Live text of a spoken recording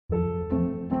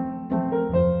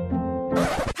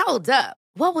Hold up.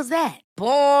 What was that?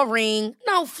 Boring.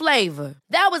 No flavor.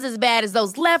 That was as bad as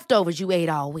those leftovers you ate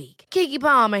all week. Keke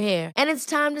Palmer here. And it's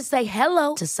time to say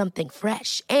hello to something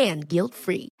fresh and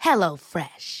guilt-free. Hello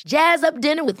Fresh. Jazz up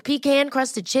dinner with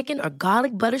pecan-crusted chicken or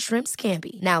garlic butter shrimp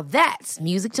scampi. Now that's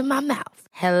music to my mouth.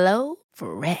 Hello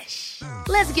Fresh.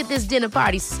 Let's get this dinner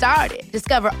party started.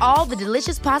 Discover all the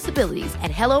delicious possibilities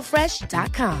at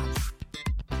hellofresh.com.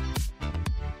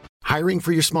 Hiring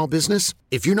for your small business?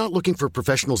 If you're not looking for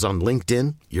professionals on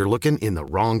LinkedIn, you're looking in the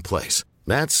wrong place.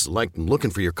 That's like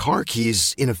looking for your car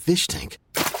keys in a fish tank.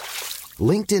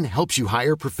 LinkedIn helps you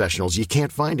hire professionals you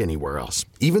can't find anywhere else,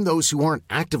 even those who aren't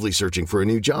actively searching for a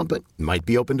new job but might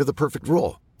be open to the perfect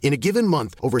role. In a given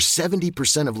month, over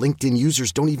 70% of LinkedIn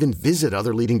users don't even visit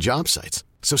other leading job sites.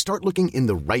 So start looking in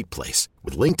the right place.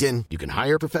 With LinkedIn, you can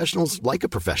hire professionals like a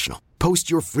professional.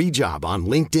 Post your free job on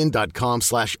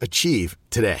linkedin.com/achieve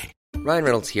today. Ryan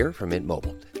Reynolds here from Mint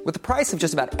Mobile. With the price of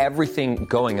just about everything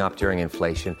going up during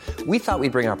inflation, we thought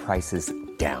we'd bring our prices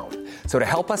down. So to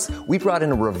help us, we brought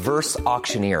in a reverse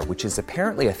auctioneer, which is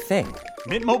apparently a thing.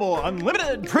 Mint Mobile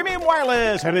Unlimited Premium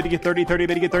Wireless. How to get 30, 30,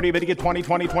 bit to get 30, bit to get 20,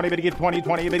 20, 20, bit to get 20,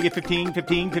 20, bit to get 15,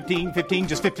 15, 15, 15,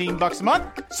 just $15 a month?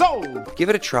 Sold! Give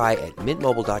it a try at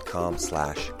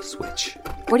mintmobile.com/switch.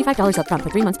 $45 up front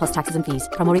for 3 months plus taxes and fees.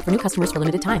 Promo rate for new customers for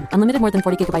limited time. Unlimited more than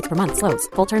 40 gigabytes per month. Slows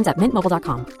full terms at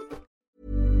mintmobile.com.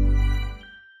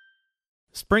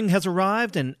 Spring has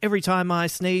arrived, and every time I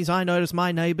sneeze, I notice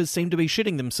my neighbours seem to be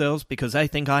shitting themselves because they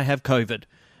think I have COVID.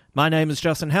 My name is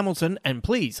Justin Hamilton, and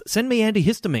please send me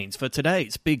antihistamines for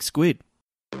today's Big Squid.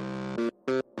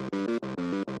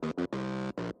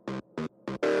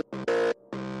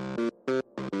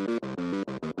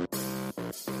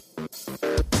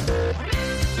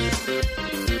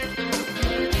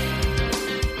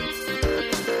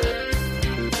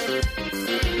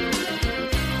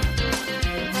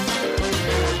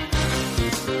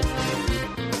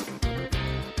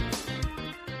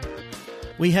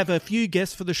 We have a few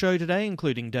guests for the show today,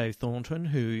 including Dave Thornton,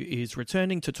 who is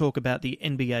returning to talk about the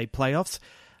NBA playoffs.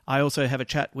 I also have a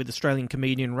chat with Australian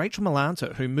comedian Rachel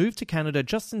Malanta, who moved to Canada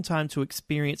just in time to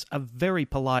experience a very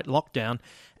polite lockdown.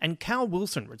 And Cal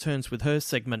Wilson returns with her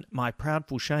segment, My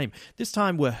Proudful Shame. This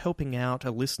time we're helping out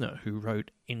a listener who wrote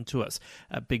into us.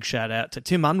 A big shout out to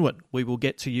Tim Unwin. We will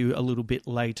get to you a little bit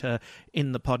later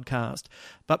in the podcast.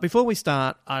 But before we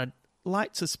start, I'd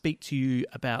like to speak to you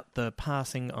about the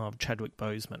passing of Chadwick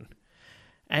Boseman.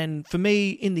 And for me,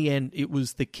 in the end, it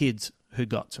was the kids who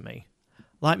got to me.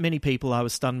 Like many people, I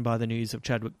was stunned by the news of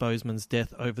Chadwick Boseman's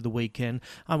death over the weekend.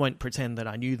 I won't pretend that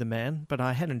I knew the man, but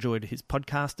I had enjoyed his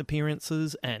podcast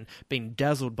appearances and been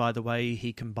dazzled by the way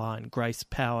he combined grace,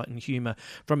 power and humour,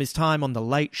 from his time on The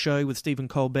Late Show with Stephen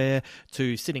Colbert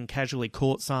to sitting casually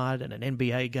courtside at an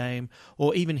NBA game,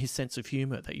 or even his sense of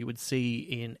humour that you would see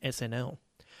in SNL.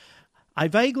 I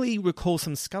vaguely recall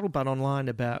some scuttlebutt online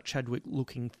about Chadwick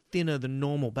looking thinner than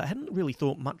normal, but hadn't really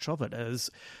thought much of it, as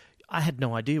I had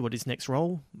no idea what his next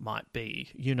role might be.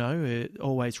 You know, it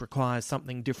always requires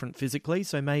something different physically,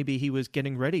 so maybe he was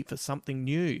getting ready for something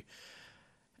new.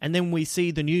 And then we see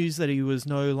the news that he was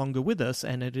no longer with us,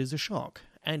 and it is a shock.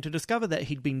 And to discover that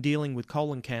he'd been dealing with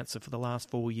colon cancer for the last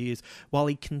 4 years, while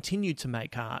he continued to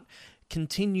make art,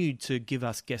 continued to give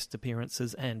us guest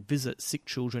appearances and visit sick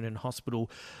children in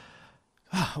hospital,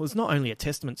 was not only a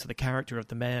testament to the character of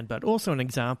the man, but also an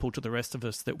example to the rest of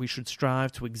us that we should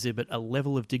strive to exhibit a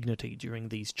level of dignity during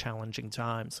these challenging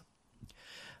times.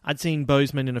 I'd seen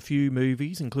Boseman in a few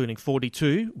movies, including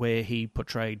 42, where he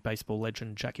portrayed baseball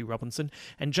legend Jackie Robinson,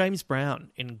 and James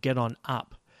Brown in Get On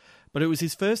Up. But it was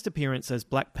his first appearance as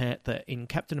Black Panther in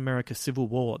Captain America Civil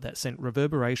War that sent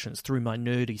reverberations through my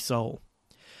nerdy soul.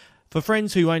 For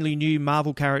friends who only knew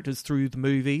Marvel characters through the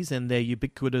movies and their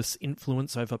ubiquitous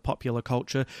influence over popular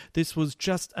culture, this was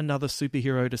just another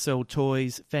superhero to sell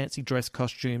toys, fancy dress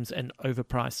costumes, and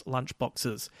overpriced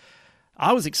lunchboxes.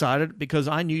 I was excited because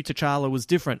I knew T'Challa was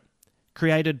different.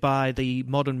 Created by the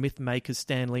modern myth makers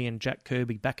Stan Lee and Jack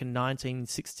Kirby back in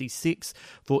 1966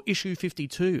 for issue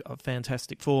 52 of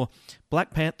Fantastic Four,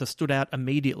 Black Panther stood out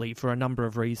immediately for a number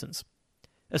of reasons.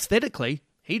 Aesthetically,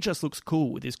 he just looks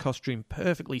cool with his costume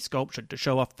perfectly sculptured to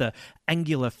show off the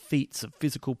angular feats of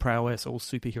physical prowess all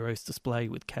superheroes display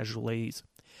with casual ease.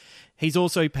 He's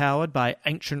also powered by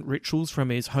ancient rituals from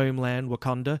his homeland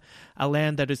Wakanda, a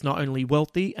land that is not only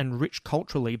wealthy and rich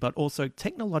culturally but also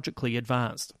technologically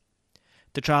advanced.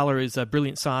 T'Challa is a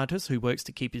brilliant scientist who works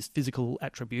to keep his physical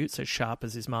attributes as sharp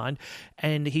as his mind,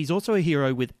 and he's also a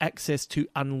hero with access to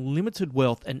unlimited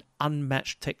wealth and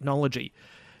unmatched technology.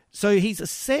 So he's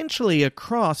essentially a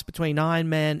cross between Iron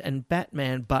Man and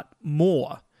Batman, but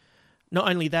more. Not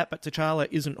only that, but T'Challa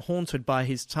isn't haunted by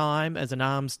his time as an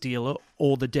arms dealer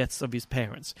or the deaths of his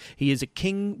parents. He is a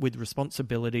king with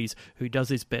responsibilities who does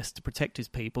his best to protect his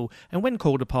people and, when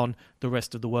called upon, the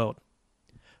rest of the world.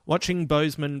 Watching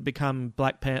Boseman become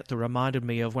Black Panther reminded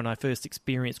me of when I first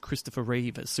experienced Christopher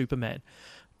Reeve as Superman.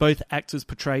 Both actors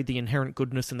portrayed the inherent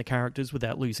goodness in the characters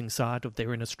without losing sight of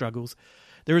their inner struggles.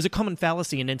 There is a common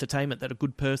fallacy in entertainment that a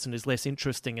good person is less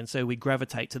interesting, and so we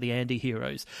gravitate to the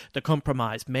anti-heroes, the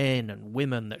compromised men and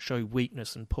women that show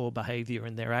weakness and poor behaviour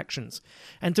in their actions.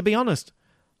 And to be honest,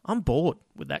 I'm bored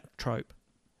with that trope.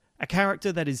 A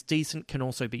character that is decent can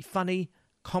also be funny,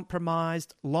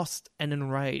 compromised, lost and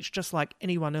enraged, just like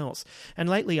anyone else. And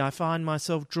lately I find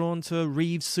myself drawn to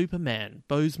Reeves' Superman,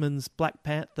 Boseman's Black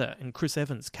Panther, and Chris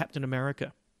Evans' Captain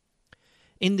America.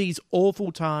 In these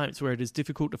awful times where it is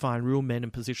difficult to find real men in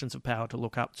positions of power to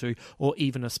look up to or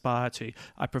even aspire to,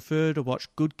 I prefer to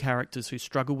watch good characters who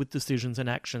struggle with decisions and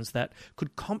actions that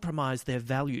could compromise their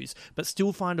values but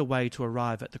still find a way to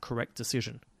arrive at the correct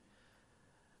decision.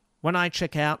 When I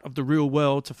check out of the real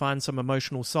world to find some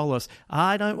emotional solace,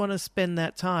 I don't want to spend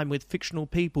that time with fictional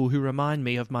people who remind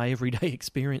me of my everyday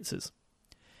experiences.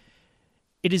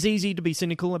 It is easy to be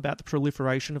cynical about the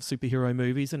proliferation of superhero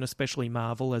movies, and especially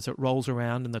Marvel, as it rolls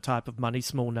around in the type of money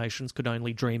small nations could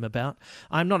only dream about.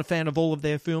 I'm not a fan of all of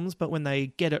their films, but when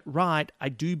they get it right, I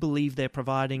do believe they're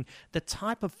providing the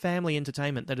type of family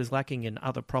entertainment that is lacking in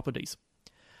other properties.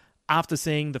 After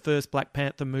seeing the first Black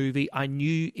Panther movie, I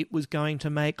knew it was going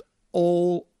to make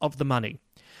all of the money.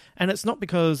 And it's not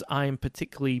because I am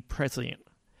particularly prescient.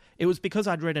 It was because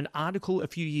I'd read an article a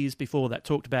few years before that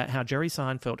talked about how Jerry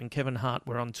Seinfeld and Kevin Hart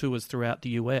were on tours throughout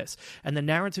the US, and the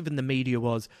narrative in the media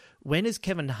was, when is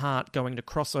Kevin Hart going to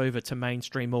cross over to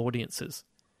mainstream audiences?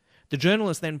 The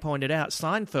journalist then pointed out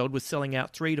Seinfeld was selling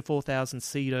out 3,000 to 4,000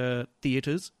 seater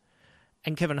theatres,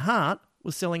 and Kevin Hart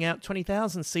was selling out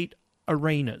 20,000 seat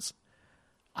arenas.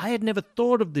 I had never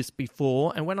thought of this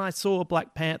before, and when I saw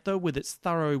Black Panther with its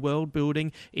thorough world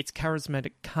building, its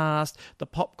charismatic cast, the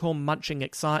popcorn-munching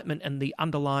excitement, and the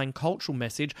underlying cultural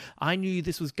message, I knew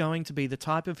this was going to be the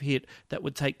type of hit that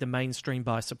would take the mainstream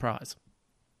by surprise.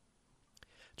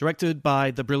 Directed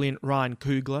by the brilliant Ryan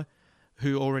Coogler,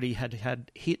 who already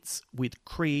had hits with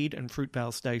Creed and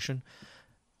Fruitvale Station,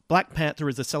 Black Panther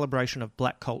is a celebration of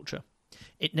black culture.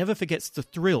 It never forgets the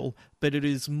thrill, but it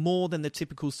is more than the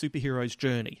typical superhero's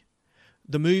journey.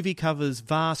 The movie covers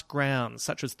vast grounds,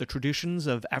 such as the traditions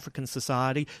of African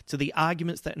society to the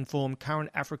arguments that inform current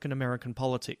African-American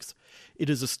politics. It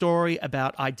is a story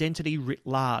about identity writ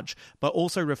large, but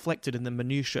also reflected in the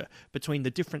minutiae between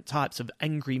the different types of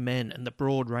angry men and the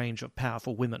broad range of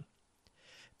powerful women.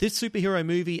 This superhero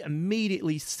movie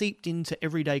immediately seeped into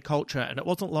everyday culture, and it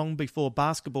wasn't long before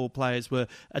basketball players were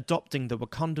adopting the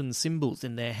Wakandan symbols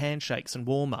in their handshakes and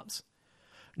warm-ups.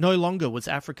 No longer was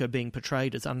Africa being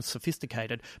portrayed as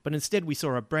unsophisticated, but instead we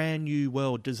saw a brand new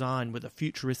world designed with a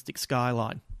futuristic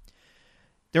skyline.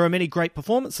 There are many great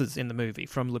performances in the movie,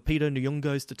 from Lupita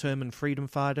Nyong'o's determined freedom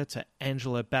fighter to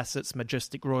Angela Bassett's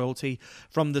majestic royalty,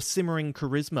 from the simmering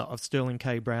charisma of Sterling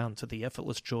K. Brown to the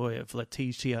effortless joy of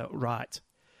Letitia Wright.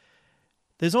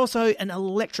 There's also an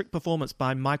electric performance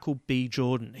by Michael B.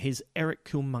 Jordan, his Eric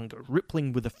Killmonger,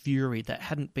 rippling with a fury that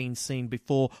hadn't been seen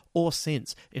before or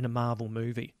since in a Marvel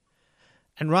movie.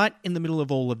 And right in the middle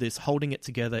of all of this, holding it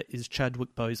together, is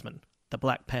Chadwick Boseman, the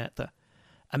Black Panther.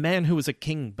 A man who is a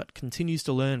king but continues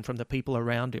to learn from the people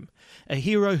around him. A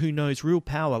hero who knows real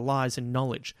power lies in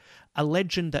knowledge. A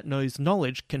legend that knows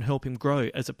knowledge can help him grow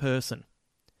as a person.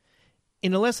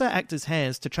 In a lesser actor's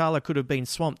hands, T'Challa could have been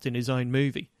swamped in his own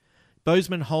movie.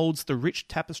 Boseman holds the rich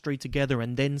tapestry together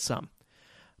and then some.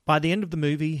 By the end of the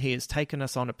movie, he has taken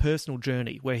us on a personal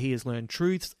journey where he has learned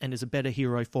truths and is a better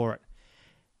hero for it.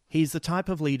 He is the type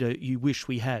of leader you wish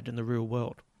we had in the real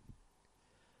world.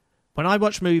 When I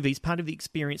watch movies, part of the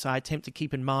experience I attempt to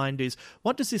keep in mind is,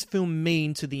 what does this film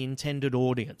mean to the intended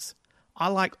audience? I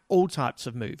like all types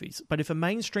of movies, but if a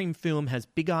mainstream film has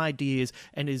big ideas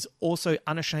and is also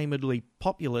unashamedly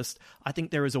populist, I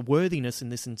think there is a worthiness in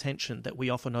this intention that we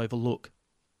often overlook.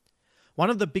 One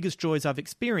of the biggest joys I've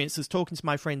experienced is talking to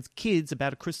my friends' kids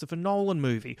about a Christopher Nolan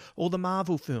movie or the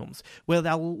Marvel films, where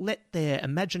they'll let their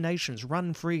imaginations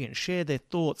run free and share their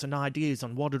thoughts and ideas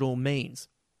on what it all means.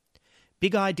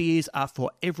 Big ideas are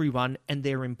for everyone and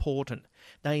they're important.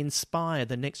 They inspire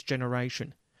the next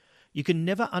generation. You can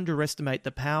never underestimate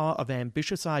the power of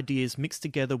ambitious ideas mixed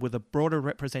together with a broader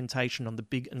representation on the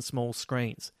big and small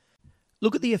screens.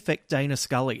 Look at the effect Dana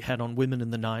Scully had on women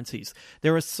in the 90s.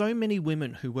 There are so many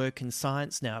women who work in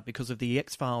science now because of the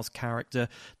X-Files character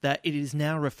that it is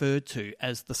now referred to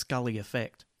as the Scully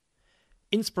effect.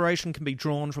 Inspiration can be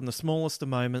drawn from the smallest of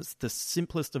moments, the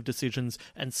simplest of decisions,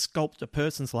 and sculpt a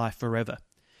person's life forever.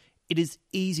 It is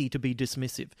easy to be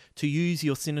dismissive, to use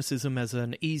your cynicism as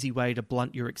an easy way to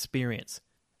blunt your experience.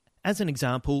 As an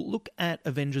example, look at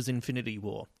Avengers Infinity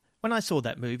War. When I saw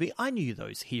that movie, I knew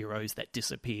those heroes that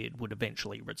disappeared would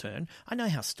eventually return. I know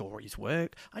how stories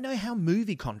work. I know how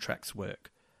movie contracts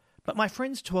work. But my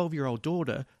friend's 12-year-old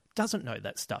daughter doesn't know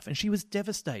that stuff, and she was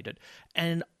devastated.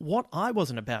 And what I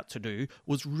wasn't about to do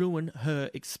was ruin her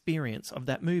experience of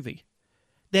that movie.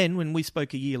 Then, when we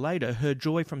spoke a year later, her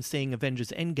joy from seeing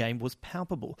Avengers Endgame was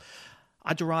palpable.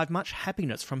 I derived much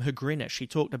happiness from her grin as she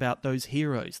talked about those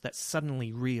heroes that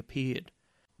suddenly reappeared.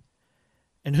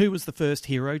 And who was the first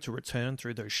hero to return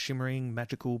through those shimmering,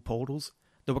 magical portals?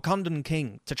 The Wakandan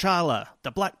King, T'Challa,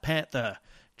 the Black Panther,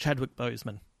 Chadwick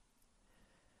Boseman.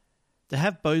 To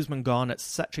have Boseman gone at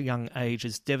such a young age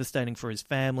is devastating for his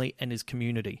family and his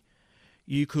community.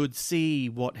 You could see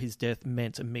what his death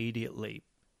meant immediately.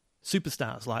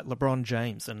 Superstars like LeBron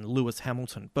James and Lewis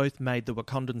Hamilton both made the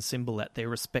Wakandan symbol at their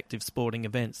respective sporting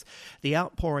events. The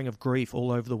outpouring of grief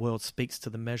all over the world speaks to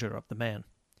the measure of the man.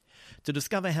 To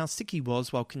discover how sick he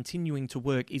was while continuing to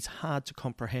work is hard to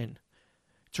comprehend.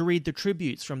 To read the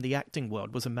tributes from the acting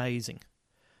world was amazing.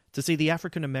 To see the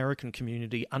African American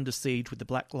community under siege with the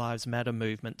Black Lives Matter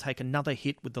movement take another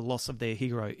hit with the loss of their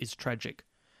hero is tragic.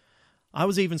 I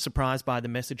was even surprised by the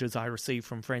messages I received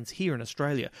from friends here in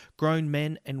Australia, grown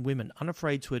men and women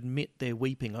unafraid to admit their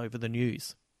weeping over the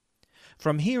news.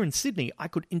 From here in Sydney, I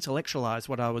could intellectualise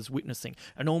what I was witnessing,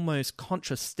 an almost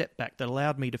conscious step back that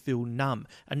allowed me to feel numb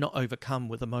and not overcome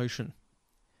with emotion.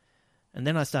 And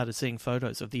then I started seeing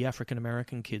photos of the African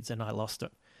American kids and I lost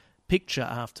it. Picture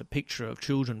after picture of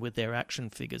children with their action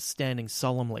figures standing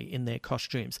solemnly in their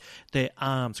costumes, their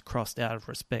arms crossed out of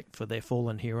respect for their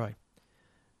fallen hero.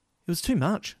 It was too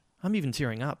much. I'm even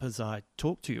tearing up as I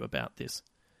talk to you about this.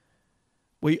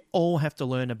 We all have to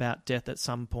learn about death at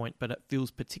some point, but it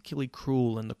feels particularly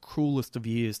cruel in the cruelest of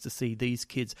years to see these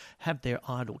kids have their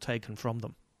idol taken from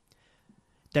them.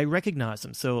 They recognise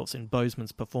themselves in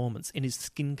Boseman's performance, in his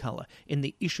skin colour, in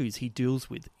the issues he deals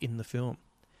with in the film.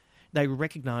 They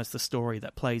recognise the story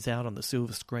that plays out on the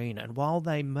silver screen, and while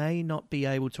they may not be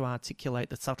able to articulate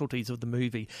the subtleties of the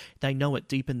movie, they know it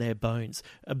deep in their bones,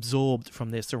 absorbed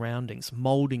from their surroundings,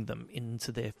 moulding them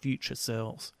into their future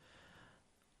selves.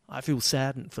 I feel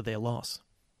saddened for their loss.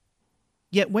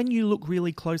 Yet when you look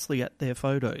really closely at their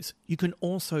photos, you can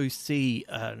also see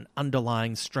an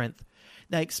underlying strength.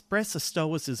 They express a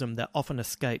stoicism that often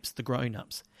escapes the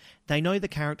grown-ups. They know the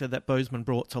character that Boseman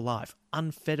brought to life,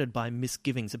 unfettered by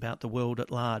misgivings about the world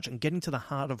at large and getting to the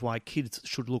heart of why kids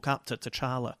should look up to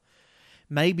T'Challa.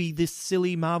 Maybe this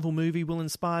silly Marvel movie will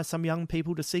inspire some young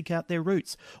people to seek out their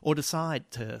roots, or decide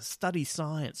to study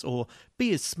science, or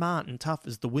be as smart and tough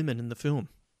as the women in the film.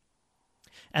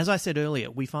 As I said earlier,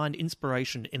 we find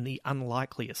inspiration in the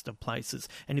unlikeliest of places,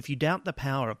 and if you doubt the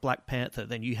power of Black Panther,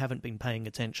 then you haven't been paying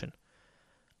attention.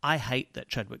 I hate that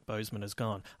Chadwick Boseman is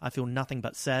gone. I feel nothing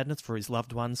but sadness for his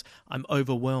loved ones. I'm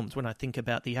overwhelmed when I think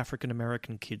about the African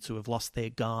American kids who have lost their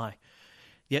guy.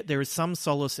 Yet there is some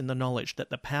solace in the knowledge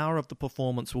that the power of the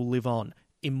performance will live on,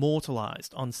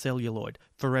 immortalised on celluloid,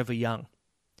 forever young.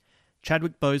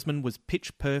 Chadwick Boseman was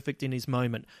pitch perfect in his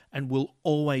moment and will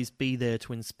always be there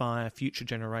to inspire future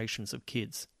generations of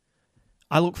kids.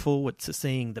 I look forward to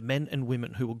seeing the men and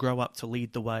women who will grow up to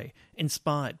lead the way,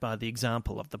 inspired by the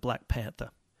example of the Black Panther.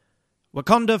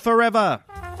 Wakanda forever!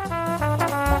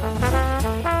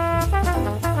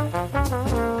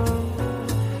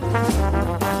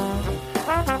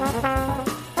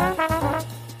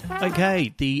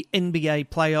 Okay, the NBA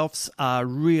playoffs are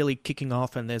really kicking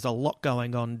off and there's a lot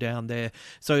going on down there.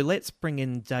 So let's bring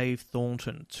in Dave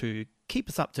Thornton to keep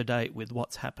us up to date with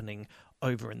what's happening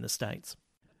over in the States.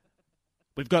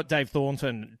 We've got Dave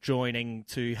Thornton joining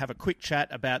to have a quick chat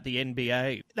about the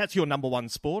NBA. That's your number one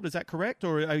sport, is that correct?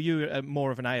 Or are you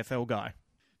more of an AFL guy?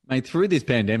 Mate, through this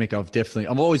pandemic, I've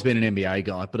always been an NBA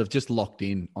guy, but I've just locked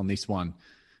in on this one.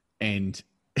 And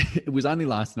it was only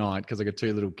last night, because I got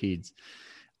two little kids,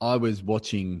 I was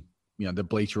watching, the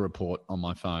Bleacher Report on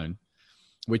my phone,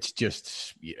 which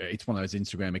it's one of those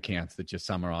Instagram accounts that just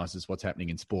summarizes what's happening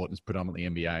in sport, and it's predominantly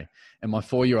NBA. And my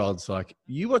 4-year-old's like,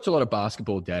 "You watch a lot of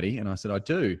basketball, Daddy?" And I said, "I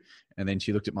do." And then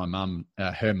she looked at my mum,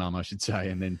 her mum, I should say,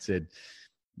 and then said,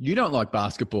 "You don't like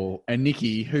basketball." And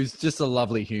Nikki, who's just a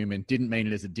lovely human, didn't mean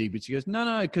it as a dig, but she goes,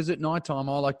 no, because at nighttime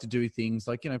I like to do things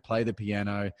like, play the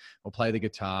piano or play the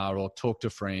guitar or talk to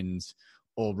friends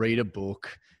or read a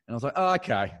book. And I was like, oh,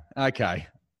 okay.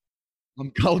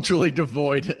 I'm culturally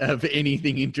devoid of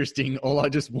anything interesting. All I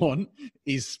just want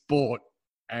is sport.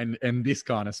 and this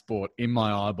kind of sport in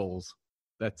my eyeballs.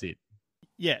 That's it.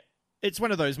 Yeah. It's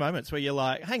one of those moments where you're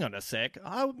like, hang on a sec,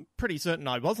 I'm pretty certain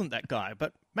I wasn't that guy,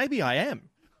 but maybe I am.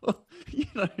 You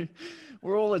know,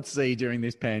 we're all at sea during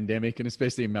this pandemic, and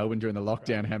especially in Melbourne during the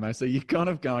lockdown, Hammer. So you're kind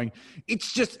of going,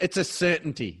 it's a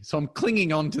certainty. So I'm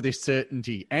clinging on to this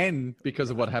certainty. And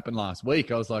because of what happened last week,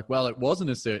 I was like, well, it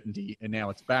wasn't a certainty, and now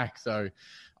it's back. So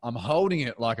I'm holding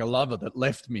it like a lover that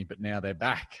left me, but now they're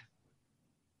back.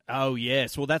 Oh,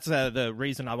 yes. Well, that's the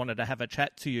reason I wanted to have a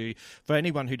chat to you. For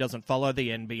anyone who doesn't follow the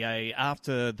NBA,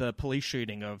 after the police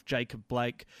shooting of Jacob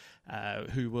Blake,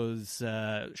 who was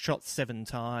shot 7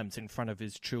 times in front of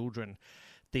his children,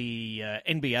 the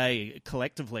NBA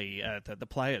collectively, the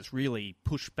players really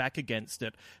pushed back against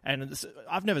it. And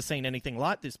I've never seen anything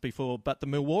like this before, but the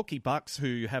Milwaukee Bucks,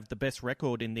 who have the best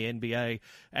record in the NBA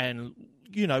and,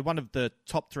 you know, one of the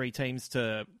top 3 teams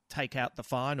to take out the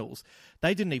finals,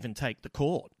 they didn't even take the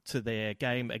court to their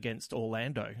game against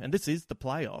Orlando. And this is the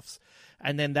playoffs.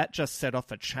 And then that just set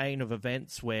off a chain of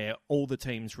events where all the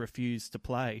teams refused to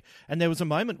play. And there was a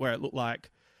moment where it looked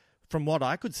like, from what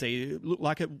I could see, it looked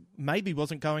like it maybe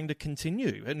wasn't going to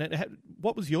continue. And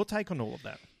what was your take on all of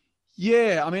that?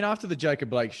 Yeah, I mean, after the Jacob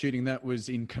Blake shooting, that was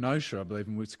in Kenosha, I believe,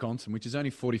 in Wisconsin, which is only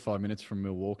 45 minutes from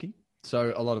Milwaukee.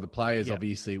 So a lot of the players,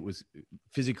 obviously, it was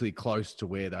physically close to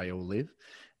where they all live.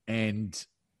 And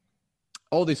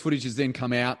all this footage has then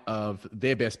come out of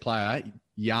their best player,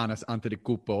 Giannis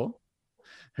Antetokounmpo,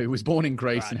 who was born in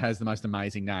Greece and has the most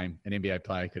amazing name an NBA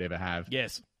player could ever have.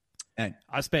 Yes. And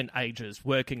I spent ages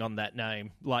working on that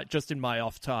name, like just in my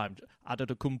off time.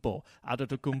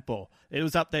 Antetokounmpo. It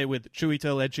was up there with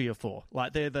Chiwetel Ejiofor.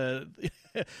 Like they're the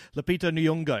Lupita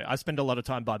Nyong'o. I spend a lot of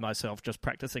time by myself just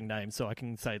practicing names so I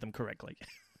can say them correctly.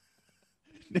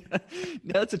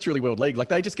 Now that's a truly world league. Like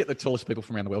they just get the tallest people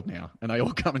from around the world now, and they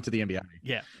all come into the NBA.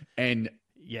 Yeah. And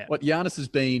what Giannis has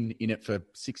been in it for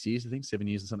 6 years, I think 7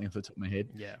 years or something off the top of my head.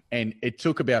 Yeah. And it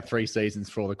took about 3 seasons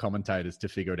for all the commentators to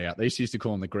figure it out. They used to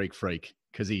call him the Greek freak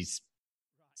because he's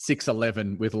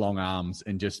 6'11" with long arms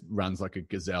and just runs like a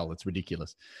gazelle. It's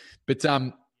ridiculous. But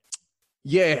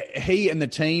he and the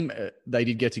team, they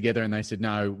did get together and they said,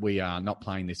 no, we are not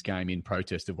playing this game in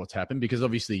protest of what's happened, because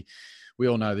obviously we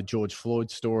all know the George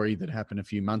Floyd story that happened a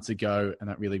few months ago, and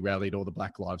that really rallied all the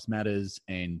Black Lives Matters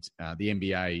and the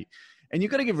NBA. And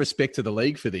you've got to give respect to the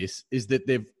league for this, is that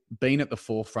they've been at the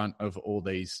forefront of all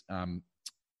these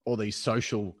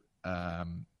social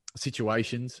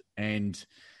situations. And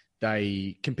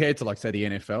they, compared to, like, say, the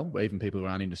NFL, where even people who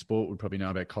aren't into sport would probably know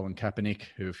about Colin Kaepernick,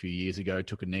 who a few years ago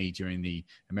took a knee during the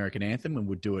American anthem and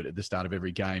would do it at the start of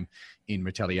every game in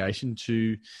retaliation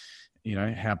to, you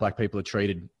know, how black people are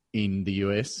treated in the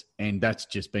US. And that's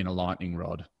just been a lightning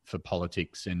rod for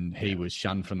politics. And he was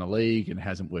shunned from the league and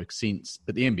hasn't worked since.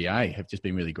 But the NBA have just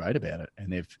been really great about it.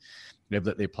 And they've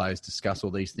let their players discuss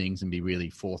all these things and be really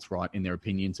forthright in their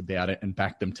opinions about it and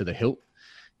back them to the hilt.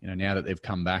 You know, now that they've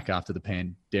come back after the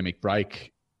pandemic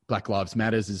break, Black Lives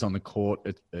Matters is on the court.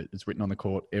 It's written on the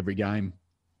court every game.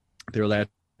 They're allowed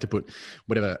to put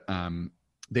whatever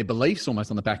their beliefs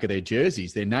almost on the back of their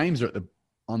jerseys. Their names are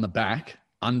on the back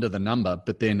under the number,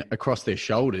 but then across their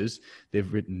shoulders,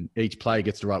 they've written, each player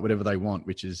gets to write whatever they want,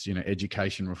 which is, you know,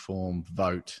 education reform,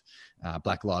 vote,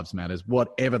 Black Lives Matters,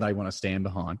 whatever they want to stand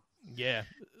behind. Yeah.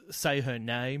 Say her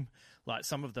name. Like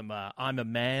some of them are, I'm a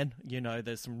man. You know,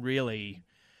 there's some really,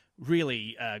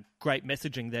 really great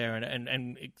messaging there.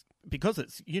 And because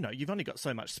it's, you know, you've only got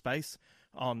so much space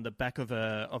on the back of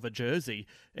a jersey,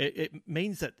 it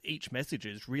means that each message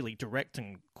is really direct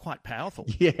and quite powerful.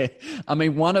 Yeah. I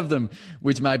mean, one of them,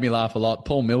 which made me laugh a lot,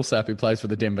 Paul Millsap, who plays for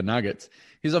the Denver Nuggets,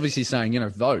 he's obviously saying, you know,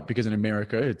 vote, because in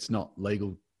America, it's not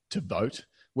legal to vote.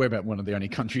 We're about one of the only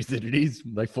countries that it is.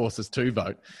 They force us to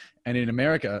vote. And in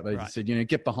America, they just said, you know,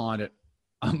 get behind it.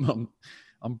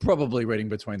 I'm probably reading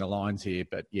between the lines here,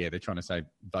 but yeah, they're trying to say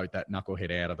vote that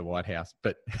knucklehead out of the White House.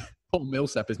 But Paul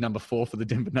Millsap is number 4 for the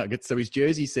Denver Nuggets. So his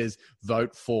jersey says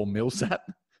vote for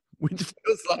Millsap, which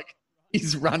feels like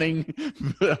he's running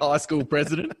for high school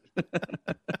president.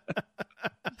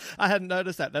 I hadn't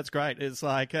noticed that. That's great. It's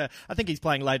like, I think he's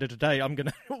playing later today. I'm going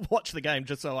to watch the game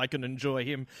just so I can enjoy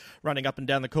him running up and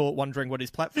down the court, wondering what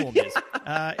his platform is.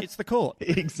 It's the court.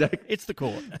 Exactly. It's the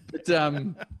court.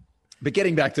 But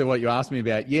getting back to what you asked me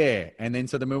about, and then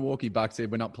so the Milwaukee Bucks said,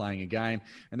 we're not playing a game.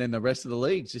 And then the rest of the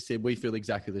leagues just said, we feel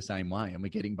exactly the same way and we're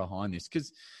getting behind this.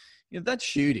 Because, you know, that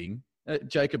shooting,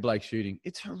 Jacob Blake shooting,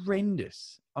 it's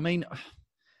horrendous. I mean,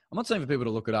 I'm not saying for people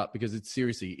to look it up, because it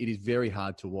is very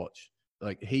hard to watch.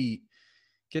 Like, he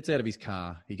gets out of his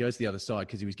car, he goes to the other side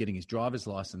because he was getting his driver's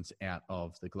license out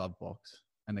of the glove box,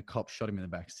 and the cop shot him in the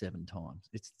back 7 times.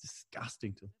 It's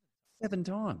disgusting. 7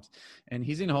 times. And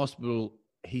he's in hospital.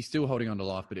 He's still holding on to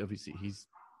life, but obviously he's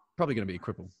probably going to be a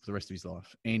cripple for the rest of his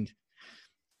life. And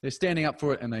they're standing up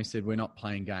for it, and they said, we're not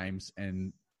playing games.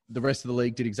 And the rest of the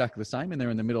league did exactly the same, and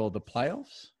they're in the middle of the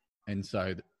playoffs. And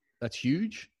so that's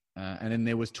huge. And then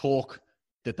there was talk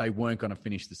that they weren't going to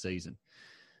finish the season.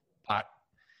 But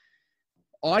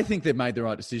I think they've made the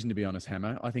right decision, to be honest,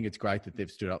 Hammer. I think it's great that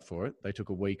they've stood up for it. They took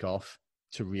a week off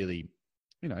to really,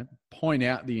 point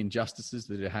out the injustices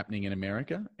that are happening in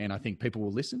America. And I think people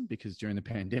will listen because during the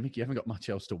pandemic, you haven't got much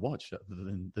else to watch other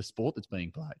than the sport that's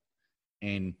being played.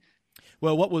 And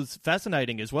well, what was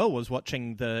fascinating as well was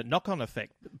watching the knock-on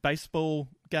effect. Baseball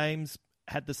games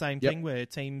had the same thing where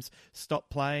teams stopped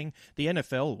playing. The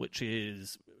NFL, which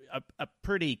is a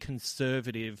pretty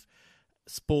conservative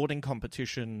sporting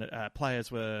competition,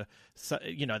 players were,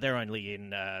 they're only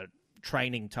in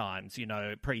training times,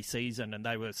 pre-season, and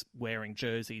they were wearing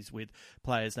jerseys with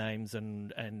players' names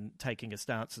and taking a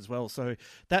stance as well. So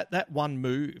that one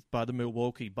move by the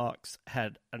Milwaukee Bucks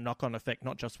had a knock-on effect,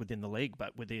 not just within the league,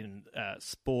 but within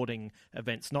sporting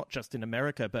events, not just in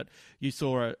America, but you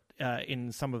saw it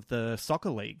in some of the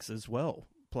soccer leagues as well,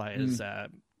 players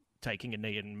taking a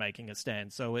knee and making a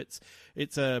stand. So it's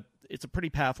a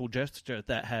pretty powerful gesture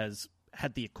that has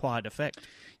had the acquired effect.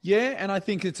 Yeah, and I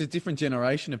think it's a different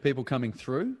generation of people coming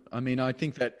through. I mean, I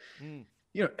think that,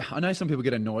 I know some people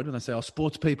get annoyed when they say,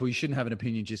 sports people, you shouldn't have an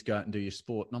opinion, just go out and do your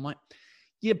sport. And I'm like,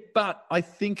 yeah, but I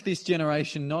think this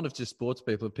generation, not of just sports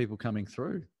people, of people coming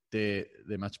through, they're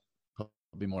much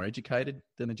probably more educated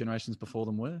than the generations before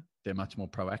them were. They're much more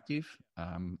proactive.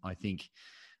 I think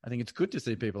it's good to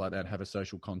see people like that have a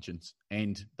social conscience.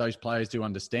 And those players do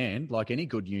understand, like any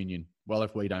good union, well,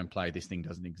 if we don't play, this thing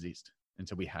doesn't exist. And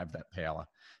so we have that power.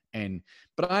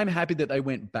 But I'm happy that they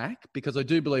went back because I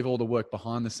do believe all the work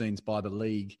behind the scenes by the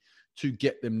league to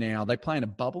get them now. They play in a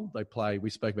bubble. We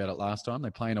spoke about it last time. They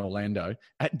play in Orlando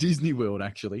at Disney World,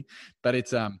 actually. But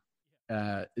it's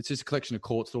just a collection of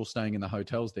courts all staying in the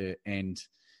hotels there. And,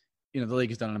 the league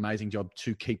has done an amazing job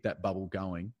to keep that bubble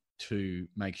going, to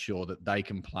make sure that they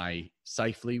can play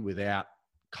safely without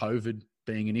COVID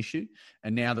being an issue.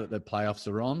 And now that the playoffs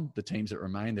are on, the teams that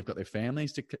remain, they've got their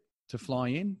families to fly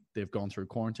in. They've gone through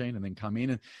quarantine and then come in.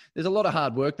 And there's a lot of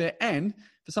hard work there. And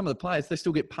for some of the players, they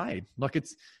still get paid. Like,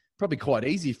 it's probably quite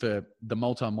easy for the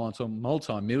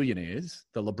multi-millionaires,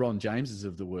 the LeBron Jameses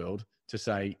of the world, to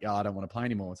say, I don't want to play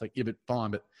anymore. It's like, yeah, but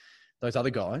fine. But those other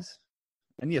guys,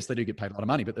 and yes, they do get paid a lot of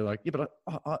money, but they're like, yeah, but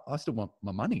I still want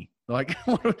my money. Like,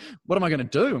 what am I going to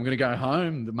do? I'm going to go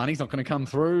home. The money's not going to come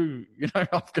through.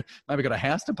 I've maybe got a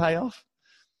house to pay off.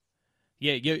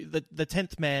 Yeah, the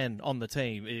 10th man on the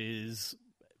team is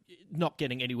not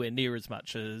getting anywhere near as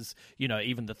much as,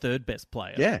 even the third best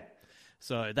player. Yeah.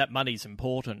 So that money's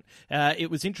important. It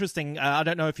was interesting. I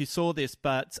don't know if you saw this,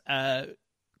 but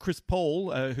Chris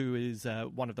Paul, who is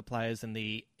one of the players and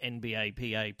the NBA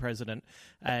PA president,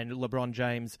 and LeBron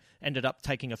James ended up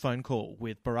taking a phone call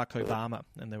with Barack Obama,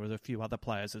 and there were a few other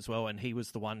players as well, and he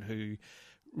was the one who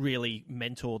really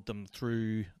mentored them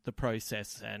through the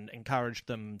process and encouraged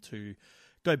them to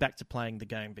go back to playing the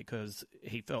game because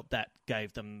he felt that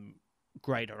gave them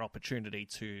greater opportunity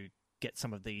to get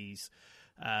some of these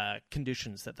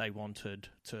conditions that they wanted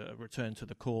to return to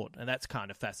the court. And that's kind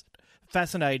of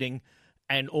fascinating.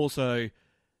 And also,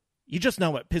 you just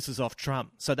know it pisses off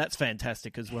Trump. So that's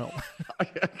fantastic as well.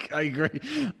 I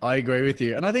agree with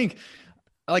you. And I think,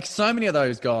 like so many of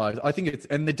those guys, I think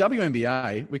and the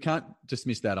WNBA, we can't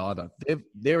dismiss that either.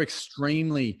 They're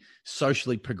extremely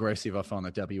socially progressive, I find,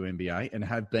 the WNBA, and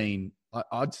have been,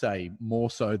 I'd say, more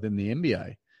so than the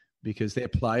NBA, because their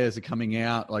players are coming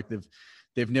out, like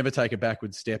they've never taken a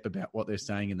backward step about what they're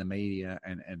saying in the media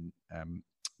and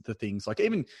the things. Like,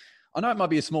 even, I know it might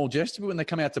be a small gesture, but when they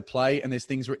come out to play and there's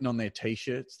things written on their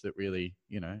T-shirts that really,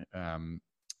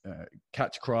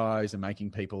 catch cries and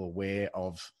making people aware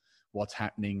of what's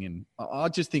happening. And I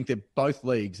just think that both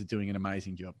leagues are doing an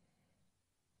amazing job.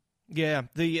 Yeah,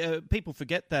 the people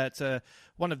forget that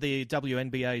one of the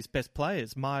WNBA's best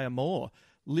players, Maya Moore,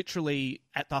 literally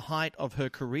at the height of her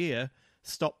career,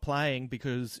 stopped playing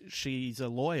because she's a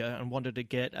lawyer and wanted to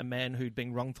get a man who'd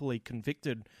been wrongfully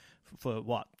convicted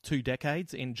for 2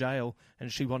 decades in jail,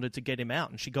 and she wanted to get him out,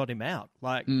 and she got him out.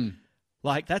 Like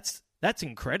that's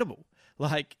incredible.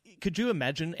 Like, could you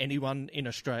imagine anyone in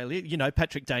Australia,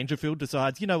 Patrick Dangerfield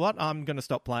decides, you know what, I'm going to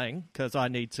stop playing because I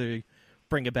need to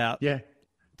bring about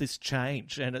this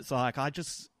change. And it's like,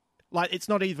 it's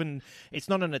not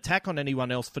an attack on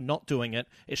anyone else for not doing it.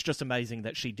 It's just amazing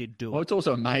that she did do it. Well, it's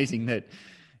also amazing that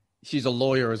she's a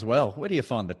lawyer as well. Where do you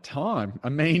find the time? I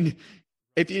mean,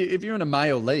 If you're in a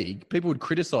male league, people would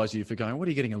criticize you for going, what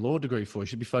are you getting a law degree for? You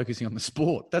should be focusing on the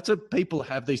sport. That's what people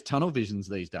have, these tunnel visions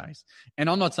these days. And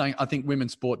I'm not saying I think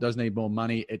women's sport does need more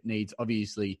money. It needs,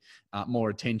 obviously, more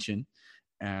attention.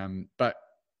 But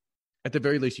at the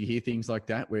very least, you hear things like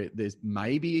that where there's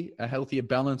maybe a healthier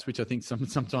balance, which I think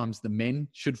sometimes the men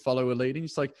should follow a lead. And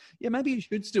it's like, yeah, maybe you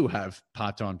should still have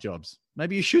part-time jobs.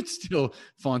 Maybe you should still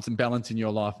find some balance in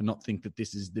your life and not think that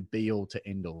this is the be-all to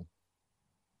end-all.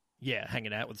 Yeah,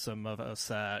 hanging out with some of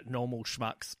us normal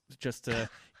schmucks just to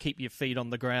keep your feet on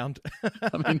the ground.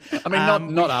 I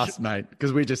mean, not us, mate,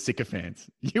 because we're just sycophants.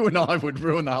 You and I would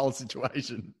ruin the whole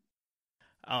situation.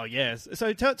 Oh, yes.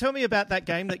 So tell me about that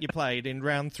game that you played in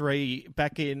round 3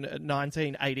 back in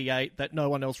 1988 that no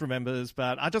one else remembers,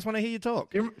 but I just want to hear you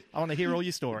talk. I want to hear all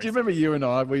your stories. Do you remember you and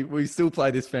I, we still play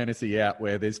this fantasy out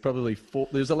where there's probably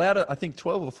there's allowed, I think,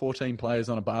 12 or 14 players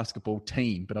on a basketball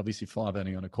team, but obviously 5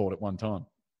 only on a court at one time.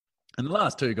 And the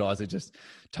last 2 guys are just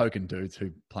token dudes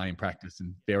who play in practice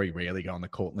and very rarely go on the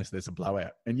court unless there's a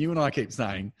blowout. And you and I keep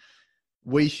saying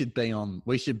we should be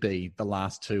the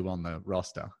last 2 on the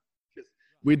roster.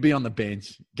 We'd be on the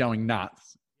bench going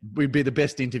nuts. We'd be the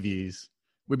best interviews.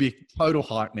 We'd be total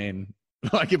hype men.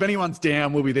 Like if anyone's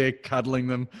down, we'll be there cuddling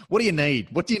them. What do you need?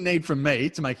 What do you need from me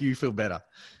to make you feel better?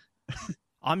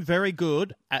 I'm very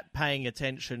good at paying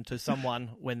attention to someone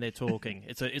when they're talking.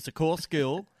 It's a core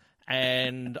skill.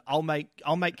 And I'll make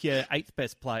your 8th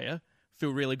best player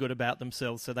feel really good about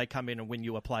themselves so they come in and win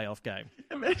you a playoff game.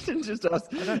 Imagine just us.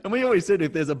 And we always said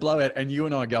if there's a blowout and you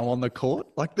and I go on the court,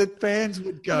 like the fans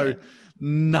would go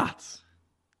nuts.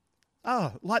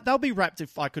 Oh, like they'll be rapt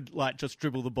if I could like just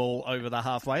dribble the ball over the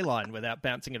halfway line without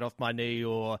bouncing it off my knee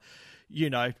or, you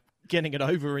know, getting it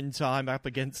over in time up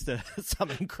against some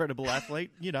incredible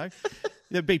athlete, you know.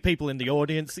 There'd be people in the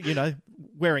audience, you know,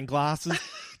 wearing glasses.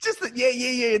 Just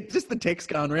the text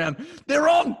going around. They're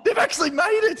on. They've actually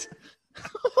made it.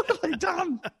 What have they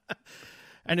done?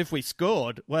 And if we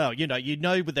scored, well, you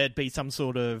know there'd be some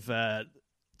sort of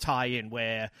tie-in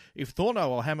where if Thorno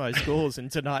or Hamo scores in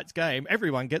tonight's game,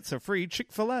 everyone gets a free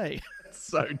Chick-fil-A. That's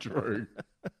so true.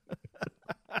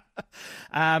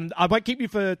 I won't keep you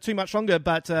for too much longer,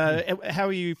 but how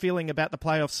are you feeling about the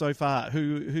playoffs so far?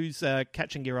 Who's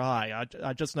catching your eye?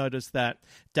 I just noticed that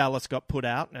Dallas got put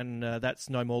out, and that's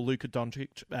no more Luka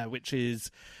Doncic, which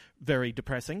is very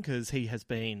depressing because he has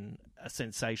been a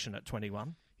sensation at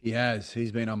 21. He has.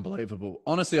 He's been unbelievable.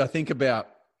 Honestly, I think about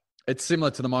it's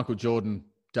similar to the Michael Jordan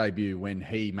debut when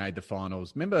he made the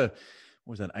finals. Remember,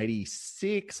 what was that,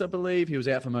 86, I believe? He was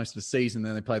out for most of the season.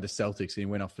 Then they played the Celtics and he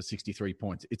went off for 63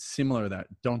 points. It's similar to that.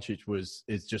 Doncic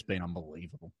has just been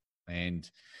unbelievable. And,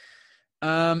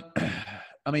 I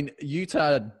mean,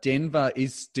 Utah, Denver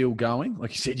is still going.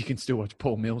 Like you said, you can still watch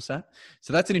Paul Millsap.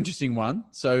 So that's an interesting one.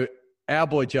 So our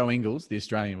boy Joe Ingles, the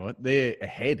Australian boy, they're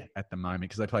ahead at the moment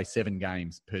because they play 7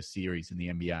 games per series in the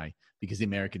NBA because the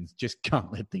Americans just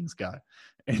can't let things go.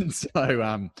 And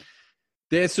so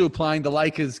they're still playing. The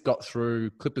Lakers got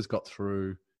through, Clippers got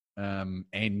through, and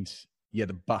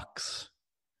the Bucks,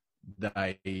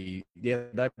 they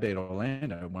beat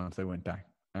Orlando once they went back.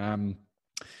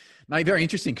 Mate, very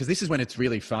interesting because this is when it's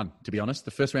really fun, to be honest.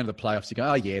 The first round of the playoffs, you go,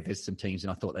 oh yeah, there's some teams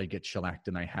and I thought they'd get shellacked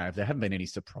and they have. There haven't been any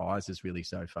surprises really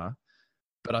so far.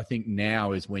 But I think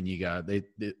now is when you go, there's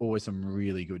always some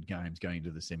really good games going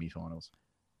into the semifinals.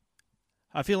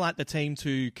 I feel like the team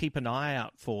to keep an eye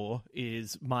out for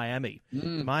is Miami.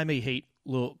 The Miami Heat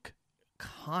look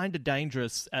kind of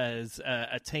dangerous as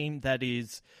a team that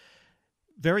is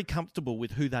very comfortable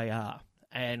with who they are.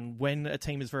 And when a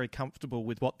team is very comfortable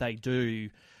with what they do,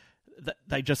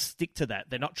 they just stick to that.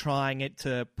 They're not trying it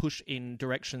to push in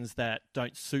directions that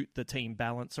don't suit the team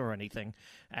balance or anything.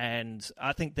 And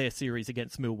I think their series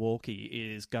against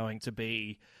Milwaukee is going to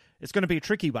be... It's going to be a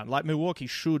tricky one. Like, Milwaukee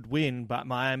should win, but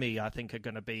Miami, I think, are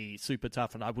going to be super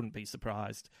tough, and I wouldn't be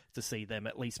surprised to see them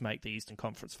at least make the Eastern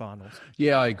Conference Finals.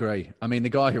 Yeah, I agree. I mean, the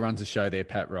guy who runs the show there,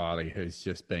 Pat Riley, who's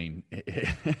just been...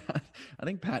 I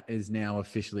think Pat is now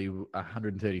officially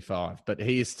 135, but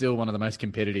he is still one of the most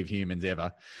competitive humans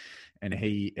ever. And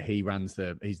he runs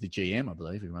he's the GM, I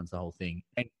believe, who runs the whole thing.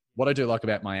 And what I do like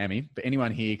about Miami, for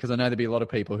anyone here, because I know there'd be a lot of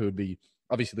people who would be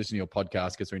obviously listening to your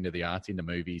podcast because they're into the arts, into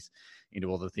movies, into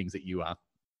all the things that you are.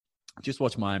 Just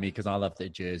watch Miami because I love their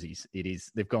jerseys.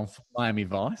 They've gone for Miami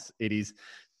Vice. It is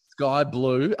sky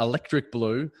blue, electric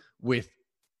blue with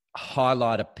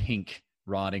highlighter pink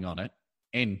writing on it.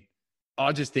 And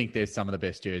I just think they're some of the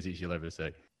best jerseys you'll ever see.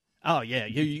 Oh, yeah.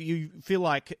 You feel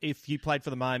like if you played for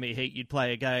the Miami Heat, you'd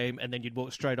play a game and then you'd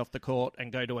walk straight off the court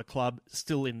and go to a club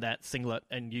still in that singlet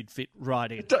and you'd fit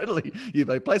right in. Totally.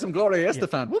 They play some Gloria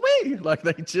Estefan. Yeah. Woo-wee! Like,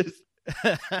 they just...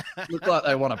 Look like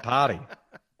they want to party.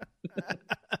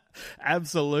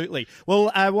 Absolutely.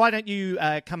 Well, why don't you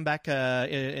come back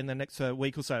in the next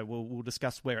week or so? We'll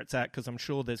discuss where it's at, because I'm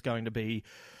sure there's going to be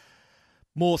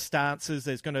more stances.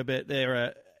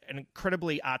 They're an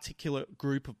incredibly articulate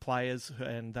group of players,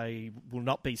 and they will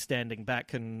not be standing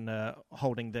back and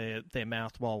holding their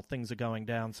mouth while things are going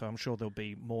down. So I'm sure there'll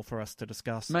be more for us to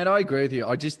discuss. Mate, I agree with you.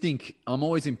 I just think I'm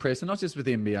always impressed, and not just with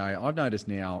the NBA. I've noticed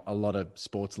now a lot of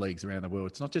sports leagues around the world.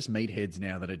 It's not just meatheads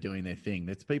now that are doing their thing.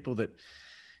 It's people that,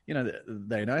 you know,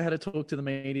 they know how to talk to the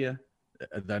media.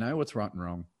 They know what's right and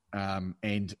wrong.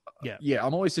 And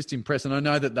I'm always just impressed. And I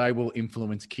know that they will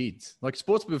influence kids. Like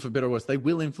sports, for better or worse, they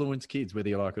will influence kids, whether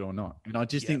you like it or not. And I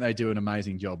just think they do an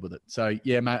amazing job with it. So,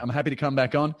 yeah, mate, I'm happy to come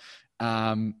back on.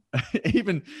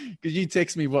 Even because you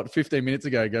text me, 15 minutes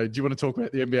ago, do you want to talk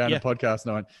about the NBA on the podcast?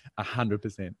 And I went,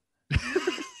 100%.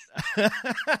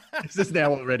 This is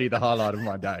now already the highlight of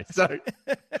my day. So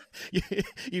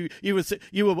you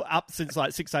were up since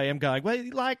like 6 a.m. going, well,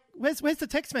 like, where's the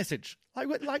text message?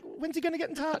 Like when's he going to get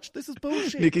in touch? This is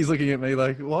bullshit. Nikki's looking at me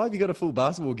like, why have you got a full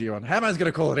basketball gear on? Hammer's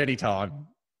going to call at any time.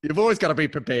 You've always got to be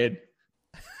prepared.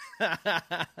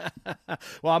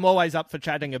 Well, I'm always up for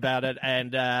chatting about it,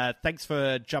 and thanks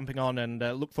for jumping on, and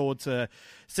look forward to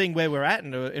seeing where we're at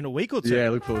in a week or two. Yeah,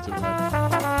 look forward to it, mate.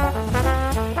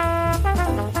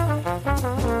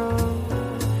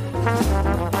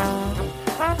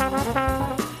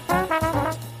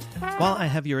 While I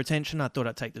have your attention, I thought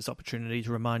I'd take this opportunity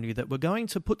to remind you that we're going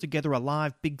to put together a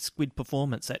live Big Squid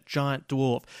performance at Giant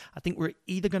Dwarf. I think we're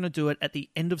either going to do it at the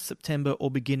end of September or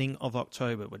beginning of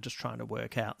October. We're just trying to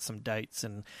work out some dates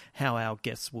and how our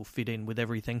guests will fit in with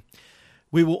everything.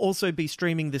 We will also be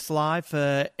streaming this live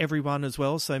for everyone as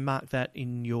well, so mark that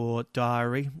in your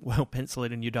diary. Well, pencil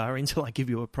it in your diary until I give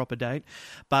you a proper date.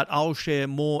 But I'll share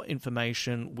more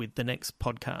information with the next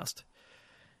podcast.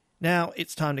 Now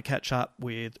it's time to catch up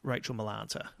with Rachel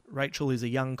Malanta. Rachel is a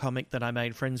young comic that I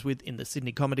made friends with in the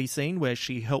Sydney comedy scene, where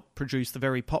she helped produce the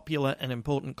very popular and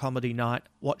important comedy night,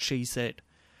 What She Said.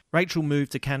 Rachel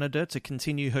moved to Canada to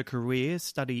continue her career,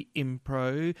 study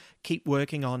improv, keep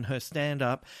working on her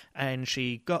stand-up, and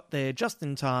she got there just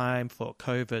in time for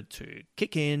COVID to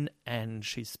kick in, and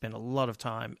she's spent a lot of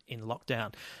time in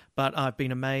lockdown. But I've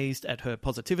been amazed at her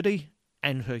positivity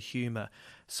and her humour.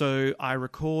 So I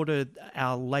recorded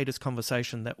our latest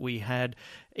conversation that we had.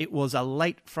 It was a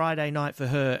late Friday night for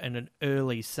her and an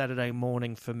early Saturday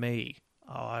morning for me.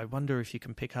 Oh, I wonder if you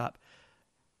can pick up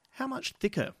how much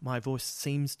thicker my voice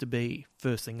seems to be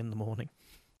first thing in the morning.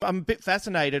 I'm a bit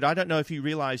fascinated. I don't know if you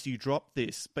realised you dropped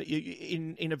this, but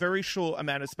in a very short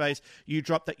amount of space, you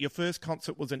dropped that your first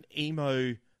concert was an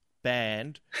emo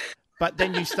band, but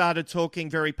then you started talking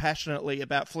very passionately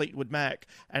about Fleetwood Mac,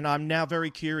 and I'm now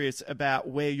very curious about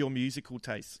where your musical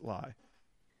tastes lie.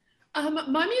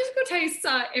 My musical tastes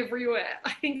are everywhere.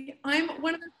 I think I'm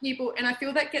one of the people, and I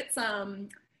feel that gets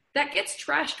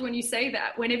trashed when you say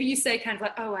that. Whenever you say kind of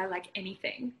like, oh, I like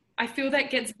anything, I feel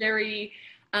that gets very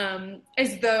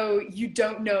as though you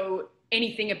don't know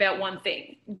anything about one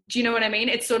thing. Do you know what I mean?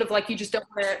 It's sort of like you just don't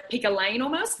want to pick a lane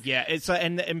almost. Yeah, it's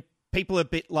and people are a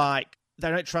bit like, they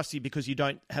don't trust you because you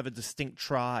don't have a distinct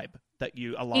tribe that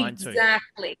you align to.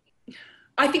 Exactly.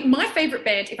 I think my favourite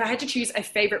band, if I had to choose a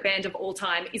favourite band of all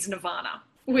time, is Nirvana,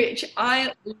 which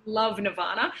I love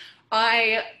Nirvana.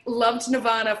 I loved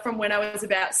Nirvana from when I was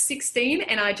about 16,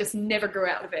 and I just never grew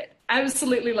out of it.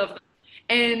 Absolutely love them.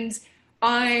 And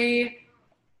I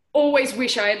always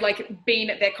wish I had been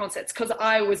at their concerts, because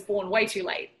I was born way too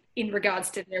late in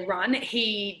regards to their run.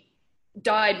 He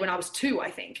died when I was 2, I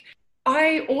think.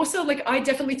 I also, I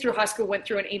definitely through high school went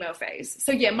through an emo phase.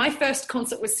 So yeah, my first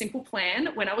concert was Simple Plan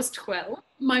when I was 12.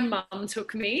 My mum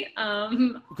took me.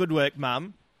 Good work,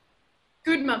 Mum.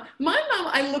 Good mum. My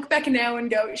mum, I look back now and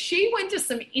go, she went to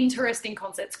some interesting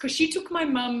concerts, because she took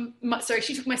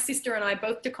she took my sister and I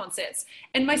both to concerts.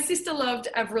 And my sister loved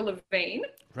Avril Lavigne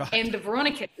and the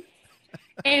Veronicas.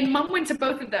 And Mum went to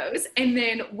both of those. And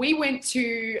then we went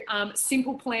to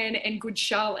Simple Plan and Good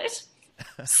Charlotte.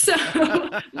 So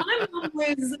my mum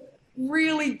was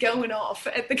really going off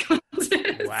at the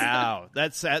concert. Wow,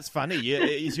 that's funny.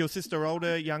 Is your sister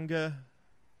older, younger?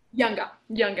 Younger,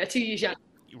 2 years younger.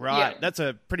 Right, yeah. That's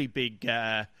a pretty big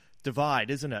divide,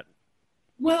 isn't it?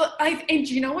 Well, and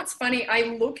you know what's funny? I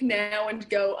look now and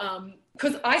go,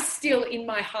 because I still in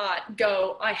my heart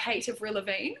go, I hate Avril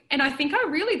Lavigne. And I think I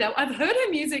really, though, I've heard her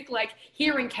music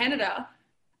here in Canada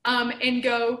and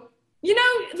go, you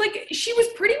know, she was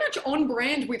pretty much on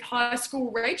brand with High School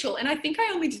Rachel, and I think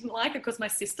I only didn't like her because my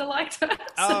sister liked her.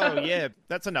 Oh, yeah.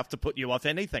 That's enough to put you off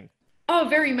anything. Oh,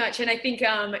 very much. And I think,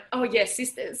 oh yeah,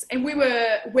 sisters. And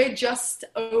we're just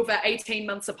over 18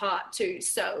 months apart too.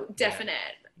 So definite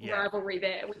rivalry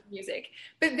there with music.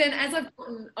 But then as I've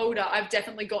gotten older, I've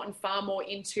definitely gotten far more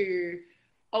into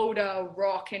older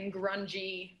rock and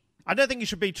grungy. I don't think you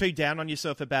should be too down on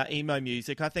yourself about emo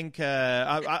music. I think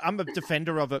I'm a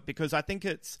defender of it because I think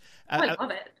it's... I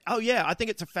love it. Oh, yeah. I think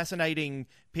it's a fascinating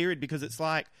period because it's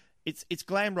like... It's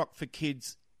glam rock for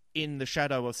kids in the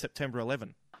shadow of September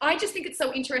 11. I just think it's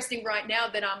so interesting right now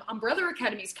that Umbrella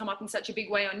Academy's come up in such a big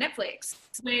way on Netflix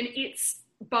when it's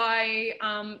by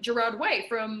Gerard Way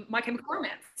from My Chemical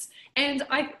Romance. And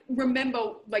I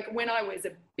remember like when I was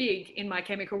big in My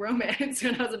Chemical Romance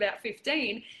when I was about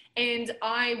 15, and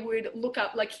I would look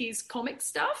up like his comic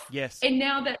stuff. Yes. And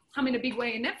now that's come in a big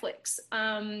way in Netflix.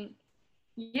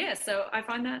 So I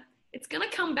find that it's going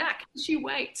to come back. Just you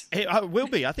wait. It will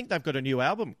be. I think they've got a new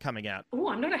album coming out. Oh,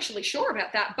 I'm not actually sure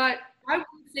about that, but I want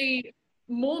to see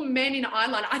more men in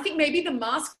eyeliner. I think maybe the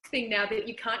mask thing now that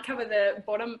you can't cover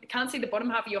can't see the bottom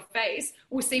half of your face,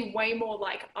 we'll see way more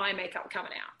like eye makeup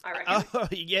coming out, I reckon. Oh,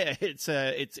 yeah, it's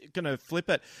going to flip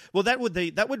it. Well, that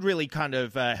would really kind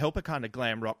of help a kind of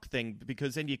glam rock thing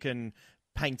because then you can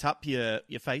paint up your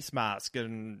face mask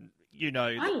and... You know,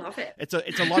 I love it. It's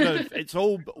a lot of, it's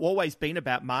always been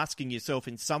about masking yourself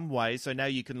in some way. So now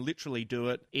you can literally do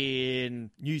it in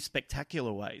new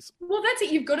spectacular ways. Well, that's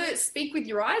it. You've got to speak with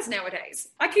your eyes nowadays.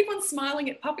 I keep on smiling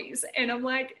at puppies and I'm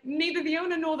like, neither the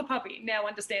owner nor the puppy now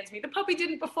understands me. The puppy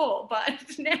didn't before,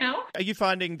 but now. Are you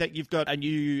finding that you've got a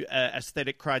new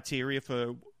aesthetic criteria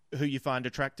for who you find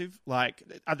attractive? Like,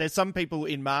 are there some people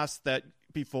in masks that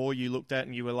before you looked at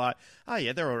and you were like, oh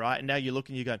yeah, they're all right, and now you look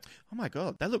and you go, oh my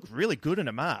god, they look really good in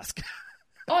a mask?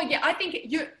 Oh yeah, I think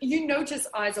you notice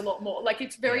eyes a lot more. Like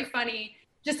it's very funny,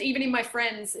 just even in my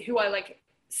friends who I like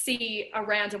see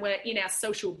around and we're in our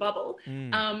social bubble,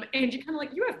 and you're kind of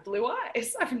like, you have blue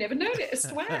eyes. I've never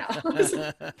noticed. Wow.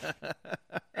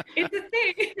 It's a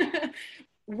thing.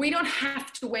 We don't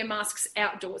have to wear masks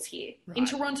outdoors here. Right. In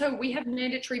Toronto, we have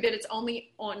mandatory, but it's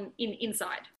only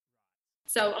inside.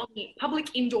 So only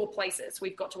public indoor places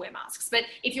we've got to wear masks. But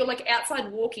if you're like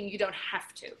outside walking, you don't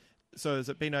have to. So has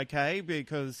it been okay?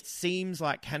 Because it seems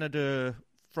like Canada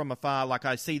from afar, like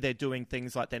I see they're doing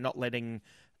things like they're not letting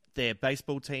their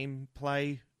baseball team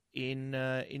play in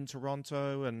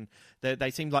Toronto, and they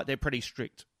seem like they're pretty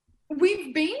strict.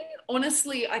 We've been,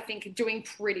 honestly, I think, doing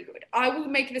pretty good. I will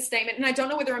make the statement, and I don't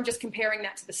know whether I'm just comparing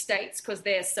that to the States because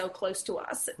they're so close to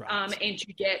us, right. And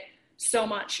you get so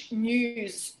much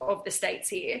news of the States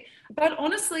here. But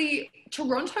honestly,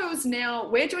 Toronto's now,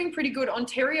 we're doing pretty good.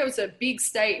 Ontario's a big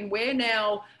state, and we're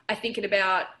now, I think, at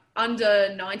about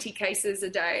under 90 cases a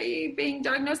day being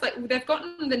diagnosed. Like they've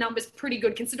gotten the numbers pretty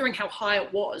good considering how high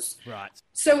it was. Right.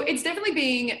 So it's definitely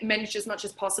being managed as much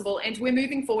as possible. And we're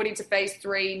moving forward into phase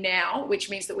 3 now, which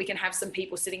means that we can have some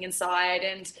people sitting inside,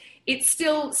 and it's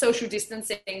still social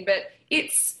distancing, but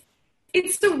it's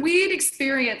a weird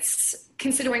experience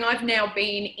considering I've now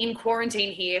been in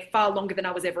quarantine here far longer than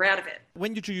I was ever out of it.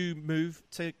 When did you move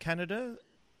to Canada?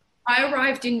 I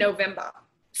arrived in November.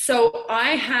 So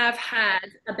I had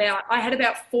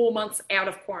about 4 months out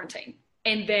of quarantine.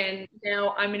 And then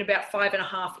now I'm in about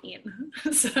 5.5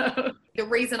 in. So the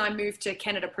reason I moved to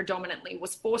Canada predominantly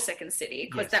was for Second City,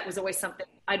 because that was always something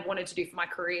I'd wanted to do for my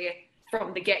career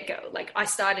from the get-go. Like I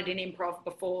started in improv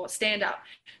before stand-up.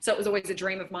 So it was always a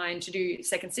dream of mine to do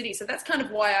Second City. So that's kind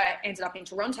of why I ended up in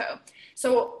Toronto.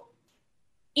 So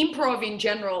improv in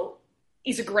general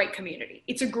is a great community.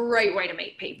 It's a great way to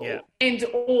meet people and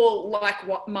all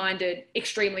like-minded,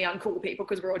 extremely uncool people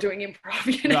because we're all doing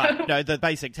improv, you know? Right. No, the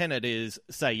basic tenet is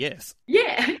say yes.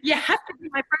 Yeah, you have to be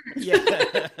my friend.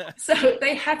 Yeah. So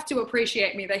they have to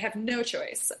appreciate me. They have no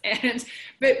choice.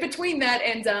 But between that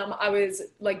and I was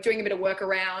like doing a bit of work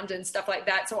around and stuff like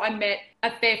that. So I met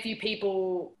a fair few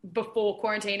people before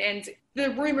quarantine, and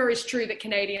the rumor is true that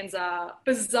Canadians are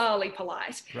bizarrely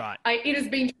polite. Right. It has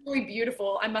been truly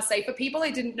beautiful, I must say. For people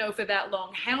I didn't know for that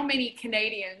long, how many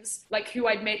Canadians, like who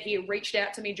I'd met here, reached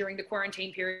out to me during the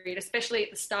quarantine period, especially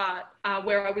at the start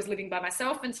where I was living by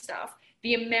myself and stuff.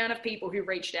 The amount of people who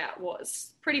reached out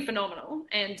was pretty phenomenal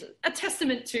and a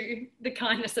testament to the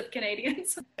kindness of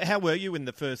Canadians. How were you in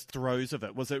the first throes of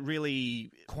it? Was it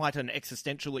really quite an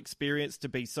existential experience to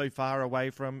be so far away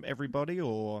from everybody,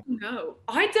 or? No,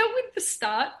 I dealt with the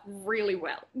start really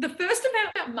well. The first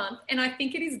about a month, and I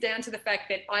think it is down to the fact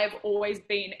that I have always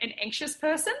been an anxious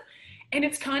person. And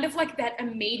it's kind of like that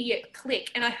immediate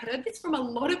click. And I heard this from a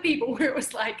lot of people where it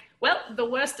was like, well, the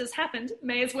worst has happened.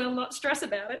 May as well not stress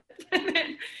about it. And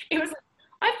then it was like,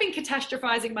 I've been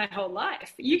catastrophizing my whole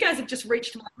life. You guys have just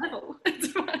reached my level. It's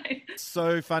fine.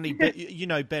 so funny.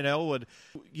 Ben Elwood,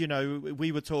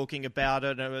 we were talking about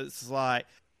it, and it was like,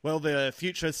 well, the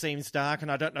future seems dark,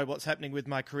 and I don't know what's happening with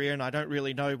my career, and I don't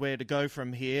really know where to go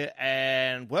from here.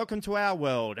 And welcome to our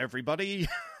world, everybody.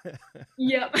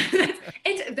 Yeah.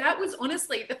 And that was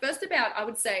honestly the first about, I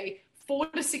would say, 4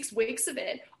 to 6 weeks of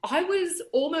it. I was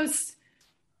almost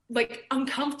like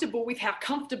uncomfortable with how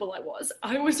comfortable I was.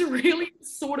 I was really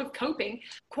sort of coping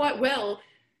quite well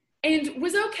and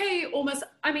was okay almost.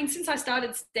 I mean, since I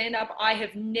started stand-up, I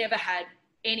have never had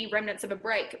any remnants of a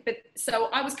break. But so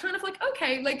I was kind of like,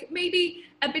 okay, like maybe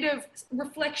a bit of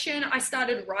reflection. I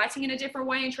started writing in a different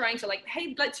way and trying to like,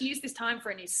 hey, let's use this time for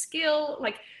a new skill.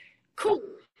 Like, cool.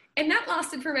 And that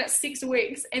lasted for about 6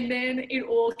 weeks. And then it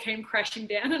all came crashing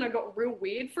down and I got real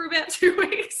weird for about 2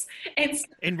 weeks. And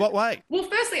in what way? Well,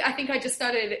 firstly, I think I just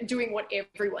started doing what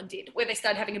everyone did, where they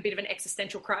started having a bit of an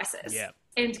existential crisis. Yeah.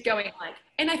 And going like,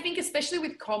 and I think especially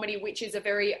with comedy, which is a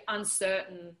very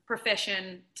uncertain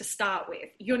profession to start with,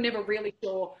 you're never really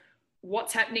sure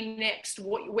what's happening next,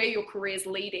 where your career's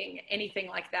leading, anything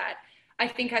like that. I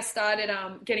think I started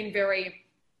getting very,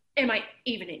 am I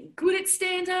even any good at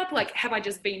stand-up? Like, have I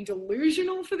just been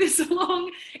delusional for this long?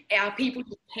 Are people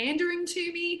just pandering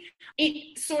to me?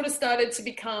 It sort of started to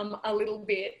become a little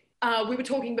bit, we were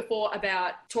talking before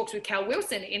about talks with Cal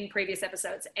Wilson in previous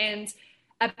episodes and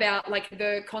about like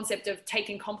the concept of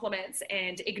taking compliments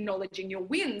and acknowledging your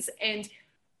wins. And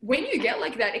when you get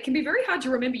like that, it can be very hard to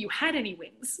remember you had any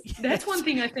wins. Yes. That's one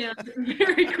thing I found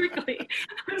very quickly.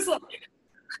 I was like,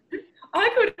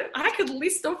 I could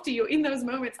list off to you in those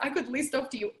moments. I could list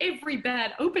off to you every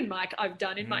bad open mic I've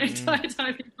done in my entire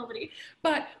time in comedy,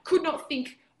 but could not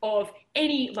think of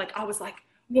any, like, I was like,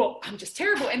 well, I'm just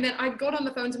terrible. And then I got on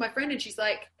the phone to my friend and she's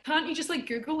like, can't you just like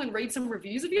Google and read some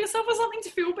reviews of yourself or something to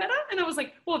feel better? And I was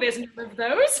like, well, there's none of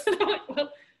those. And I'm like, well,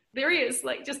 there is,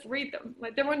 like, just read them.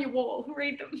 Like, they're on your wall.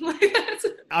 Read them. Like, that's...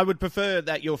 I would prefer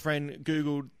that your friend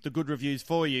Googled the good reviews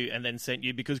for you and then sent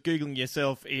you, because Googling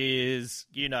yourself is,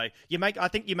 I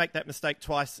think you make that mistake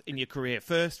twice in your career.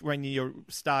 First, when you're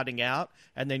starting out,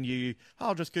 and then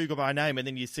I'll just Google my name, and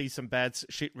then you see some bad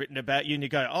shit written about you, and you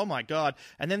go, oh my God.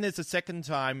 And then there's a second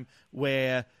time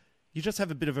where you just have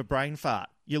a bit of a brain fart.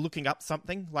 You're looking up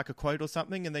something, like a quote or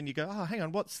something, and then you go, oh, hang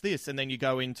on, what's this? And then you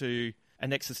go into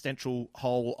an existential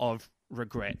hole of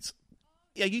regrets.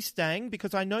 Are you staying?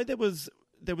 Because I know there was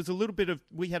a little bit of,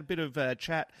 we had a bit of a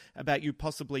chat about you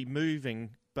possibly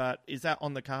moving, but is that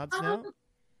on the cards now?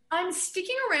 I'm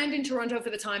sticking around in Toronto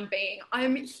for the time being.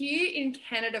 I'm here in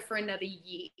Canada for another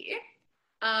year,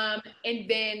 and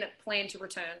then plan to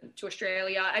return to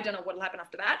Australia. I don't know what will happen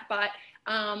after that, but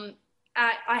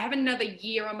I have another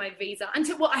year on my visa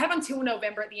I have until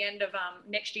November at the end of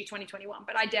next year, 2021,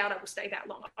 but I doubt I will stay that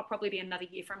long. I'll probably be another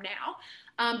year from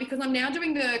now, because I'm now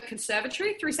doing the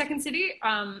conservatory through Second City.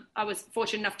 I was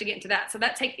fortunate enough to get into that. So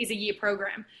that is a year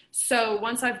program. So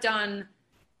once I've done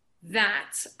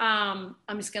that, I'm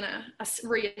just going to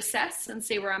reassess and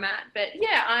see where I'm at. But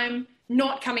yeah, I'm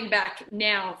not coming back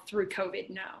now through COVID,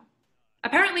 no.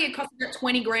 Apparently it costs about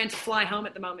 20 grand to fly home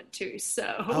at the moment too,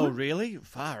 so. Oh, really?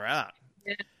 Far out.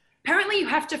 Yeah. Apparently you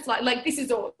have to fly, like this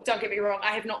is all, don't get me wrong,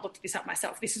 I have not looked this up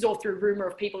myself. This is all through rumor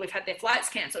of people who've had their flights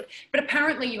cancelled. But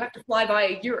apparently you have to fly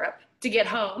via Europe to get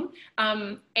home,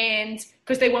 and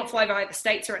because they won't fly via the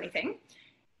States or anything.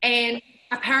 And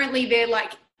apparently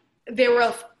there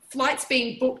are flights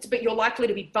being booked, but you're likely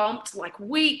to be bumped like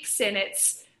weeks, and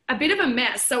it's a bit of a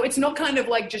mess. So it's not kind of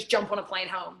like just jump on a plane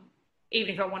home,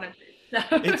 even if I wanted to.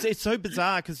 It's so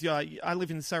bizarre because I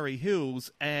live in Surrey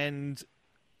Hills, and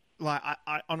like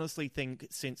I honestly think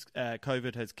since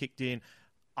COVID has kicked in,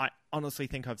 I honestly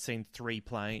think I've seen 3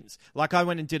 planes. Like I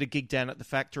went and did a gig down at the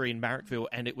Factory in Marrickville,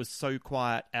 and it was so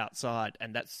quiet outside,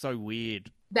 and that's so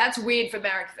weird. That's weird for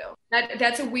Marrickville.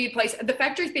 That's a weird place. The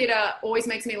Factory Theatre always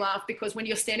makes me laugh because when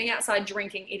you're standing outside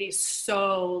drinking, it is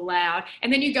so loud.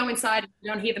 And then you go inside and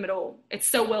you don't hear them at all. It's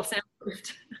so well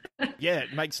soundproofed. Yeah,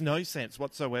 it makes no sense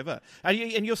whatsoever.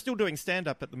 And you're still doing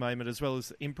stand-up at the moment as well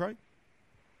as improv?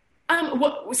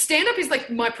 Stand-up is like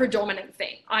my predominant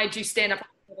thing. I do stand-up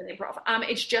and improv.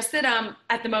 It's just that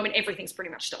at the moment everything's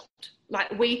pretty much stopped.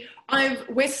 Like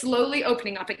we're slowly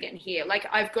opening up again here. Like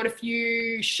I've got a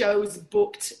few shows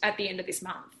booked at the end of this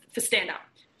month for stand-up.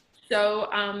 So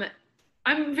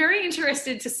I'm very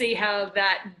interested to see how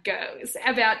that goes,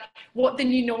 about what the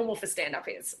new normal for stand-up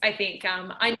is. I think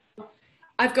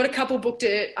I've got a couple booked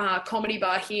at Comedy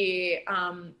Bar here,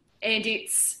 and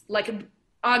it's like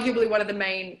arguably one of the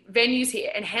main venues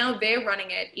here. And how they're running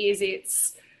it is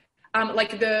it's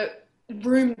like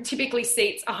room typically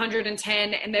seats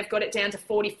 110 and they've got it down to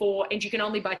 44, and you can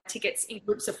only buy tickets in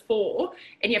groups of 4,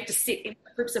 and you have to sit in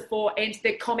groups of 4, and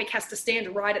the comic has to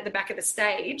stand right at the back of the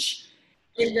stage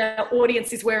and the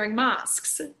audience is wearing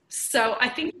masks. So I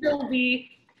think it'll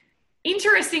be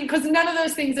interesting because none of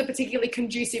those things are particularly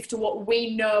conducive to what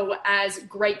we know as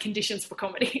great conditions for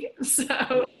comedy.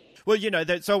 So, well, you know,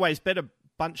 that's always better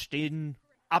bunched in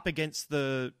up against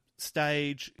the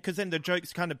stage, because then the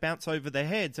jokes kind of bounce over their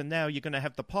heads, and now you're going to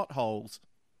have the potholes.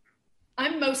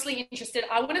 I'm mostly interested.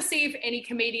 I want to see if any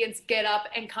comedians get up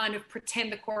and kind of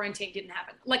pretend the quarantine didn't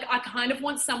happen. Like, I kind of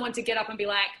want someone to get up and be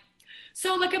like,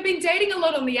 so, like, I've been dating a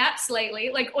lot on the apps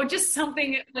lately, like, or just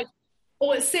something like,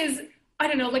 or it says, I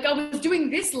don't know, like, I was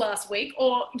doing this last week,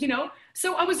 or, you know,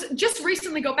 so I was just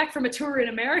recently got back from a tour in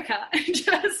America, and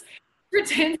just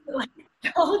pretend that, like,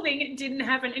 the whole thing didn't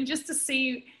happen, and just to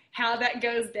see how that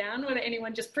goes down, whether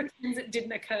anyone just pretends it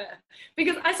didn't occur.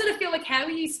 Because I sort of feel like, how are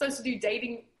you supposed to do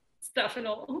dating stuff and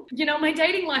all? You know, my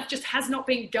dating life just has not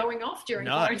been going off during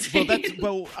quarantine.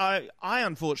 I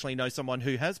unfortunately know someone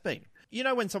who has been. You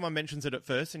know, when someone mentions it at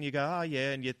first and you go, oh,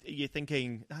 yeah, and you're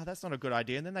thinking, oh, that's not a good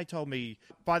idea. And then they told me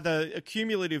by the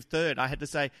cumulative third, I had to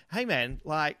say, hey, man,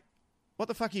 like, what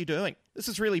the fuck are you doing? This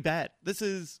is really bad.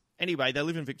 Anyway, they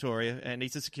live in Victoria and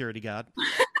he's a security guard.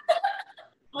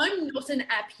 I'm not an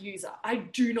app user. I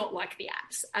do not like the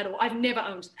apps at all. I've never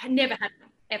had them,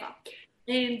 ever.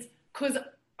 And because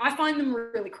I find them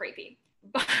really creepy.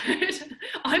 But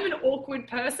I'm an awkward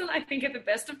person, I think, at the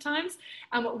best of times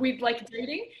with, like,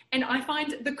 dating. And I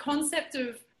find the concept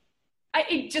of,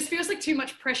 it just feels like too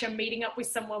much pressure meeting up with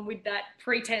someone with that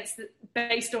pretense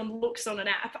based on looks on an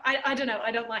app. I don't know.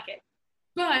 I don't like it.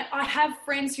 But I have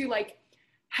friends who, like,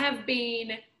 have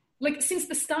been, like, since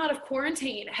the start of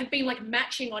quarantine, have been, like,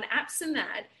 matching on apps and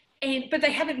that. But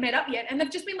they haven't met up yet. And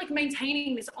they've just been, like,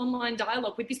 maintaining this online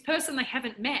dialogue with this person they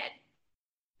haven't met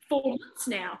for months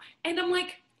now. And I'm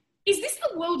like, is this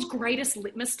the world's greatest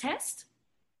litmus test?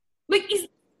 Like, is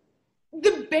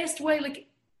the best way, like,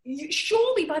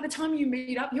 surely by the time you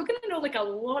meet up, you're going to know, like, a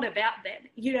lot about them.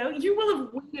 You know, you will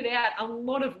have weeded out a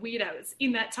lot of weirdos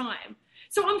in that time.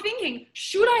 So I'm thinking,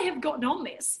 should I have gotten on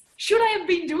this? Should I have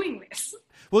been doing this?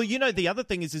 Well, you know, the other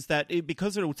thing is that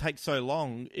because it'll take so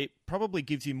long, it probably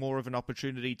gives you more of an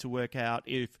opportunity to work out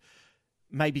if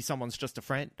maybe someone's just a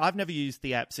friend. I've never used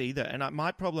the apps either. And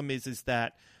my problem is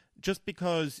that just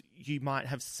because you might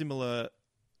have similar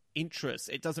interests,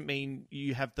 it doesn't mean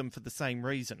you have them for the same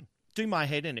reason. Do my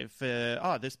head in if,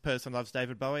 this person loves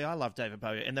David Bowie, I love David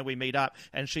Bowie. And then we meet up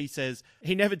and she says,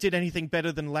 he never did anything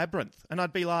better than Labyrinth. And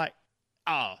I'd be like,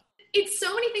 oh. It's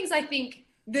so many things, I think,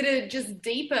 that are just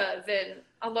deeper than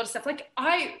a lot of stuff. Like,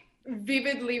 I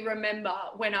vividly remember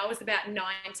when I was about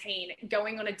 19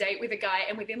 going on a date with a guy,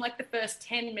 and within, like, the first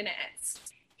 10 minutes,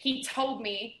 he told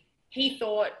me he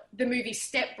thought the movie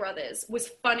Step Brothers was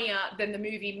funnier than the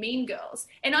movie Mean Girls.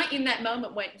 And I, in that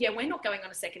moment, went, yeah, we're not going on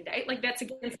a second date. Like, that's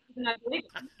against something I believe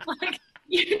in. Like,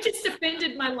 you just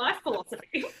offended my life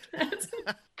philosophy.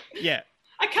 Yeah.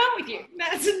 I can't with you.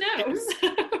 That's a no.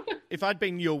 If I'd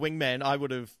been your wingman, I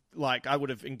would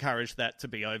have encouraged that to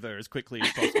be over as quickly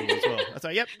as possible as well. I'd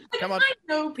say, yep, come on. I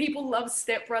know people love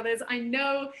Step Brothers. I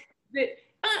know that,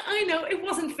 I know it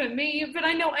wasn't for me, but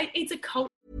I know it's a cult.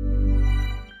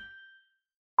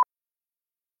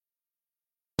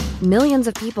 Millions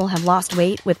of people have lost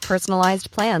weight with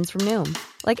personalized plans from Noom.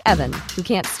 Like Evan, who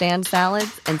can't stand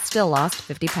salads and still lost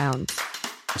 50 pounds.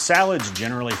 Salads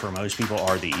generally for most people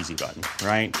are the easy button,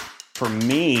 right? For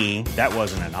me, that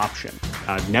wasn't an option.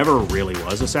 I never really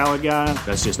was a salad guy.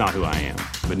 That's just not who I am.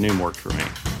 But Noom worked for me.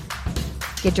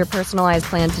 Get your personalized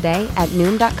plan today at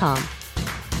Noom.com.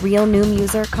 Real Noom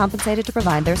user compensated to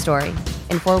provide their story.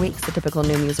 In 4 weeks, the typical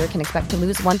Noom user can expect to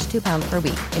lose 1 to 2 pounds per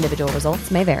week. Individual results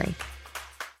may vary.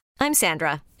 I'm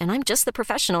Sandra, and I'm just the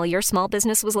professional your small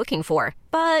business was looking for.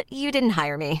 But you didn't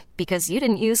hire me because you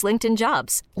didn't use LinkedIn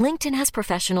Jobs. LinkedIn has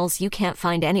professionals you can't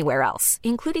find anywhere else,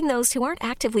 including those who aren't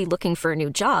actively looking for a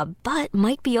new job, but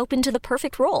might be open to the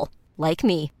perfect role, like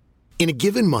me. In a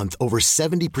given month, over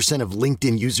 70% of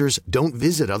LinkedIn users don't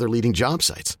visit other leading job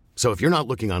sites. So if you're not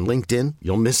looking on LinkedIn,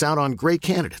 you'll miss out on great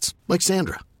candidates like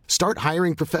Sandra. Start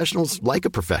hiring professionals like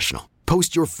a professional.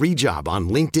 Post your free job on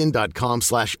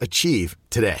linkedin.com/achieve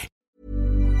today.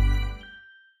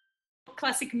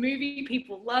 Classic movie,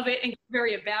 people love it and get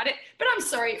very about it. But I'm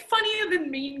sorry, funnier than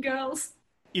Mean Girls.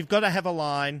 You've got to have a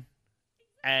line,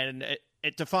 and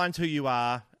it defines who you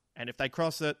are, and if they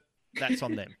cross it, that's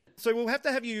on them. So we'll have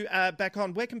to have you back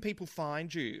on. Where can people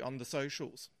find you on the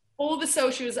socials? All the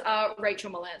socials are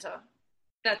Rachel Malanta.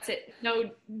 That's it.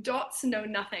 No dots, no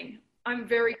nothing. I'm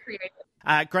very creative.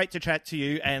 Great to chat to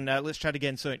you, and let's chat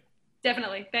again soon.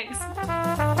 Definitely. Thanks.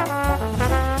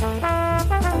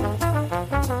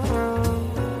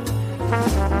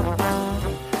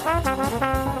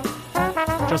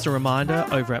 Just a reminder,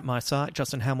 over at my site,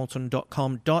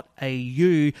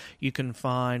 justinhamilton.com.au, you can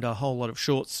find a whole lot of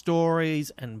short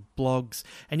stories and blogs,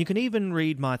 and you can even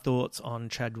read my thoughts on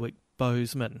Chadwick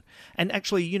Boseman. And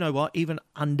actually, you know what, even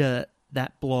under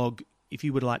that blog, if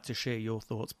you would like to share your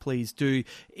thoughts, please do.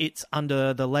 It's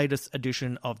under the latest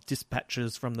edition of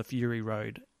Dispatches from the Fury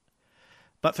Road.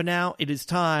 But for now, it is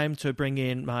time to bring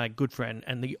in my good friend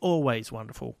and the always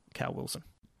wonderful Cal Wilson.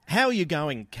 How are you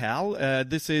going, Cal?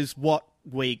 This is what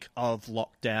week of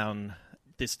lockdown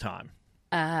this time?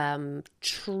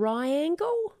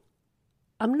 Triangle?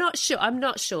 I'm not sure.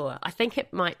 I think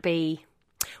it might be...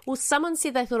 Well, someone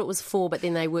said they thought it was 4, but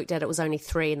then they worked out it was only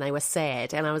 3 and they were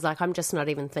sad. And I was like, I'm just not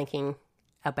even thinking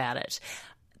about it.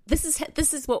 This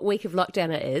is what week of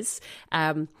lockdown it is.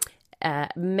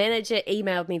 Manager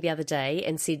emailed me the other day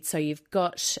and said, so you've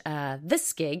got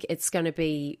this gig. It's going to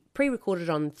be pre-recorded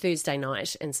on Thursday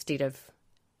night instead of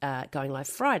going live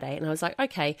Friday. And I was like,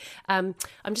 okay, I'm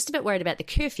just a bit worried about the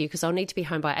curfew because I'll need to be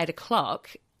home by 8 o'clock.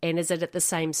 And is it at the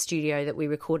same studio that we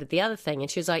recorded the other thing?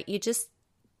 And she was like, you're just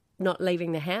not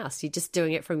leaving the house. You're just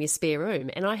doing it from your spare room.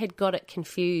 And I had got it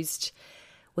confused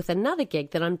with another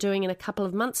gig that I'm doing in a couple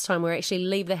of months' time where I actually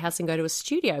leave the house and go to a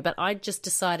studio. But I just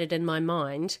decided in my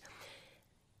mind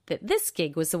that this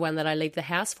gig was the one that I leave the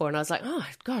house for. And I was like, oh,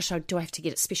 gosh, do I have to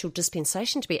get a special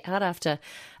dispensation to be out after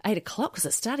 8 o'clock because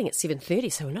it's starting at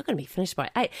 7:30, so we're not going to be finished by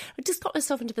 8. I just got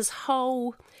myself into this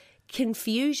whole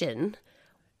confusion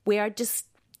where I just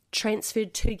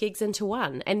transferred 2 gigs into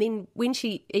one. And then when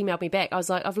she emailed me back, I was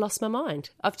like, I've lost my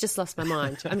mind. I've just lost my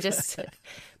mind. I'm just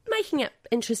making up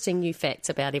interesting new facts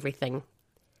about everything.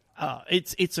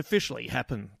 It's officially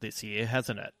happened this year,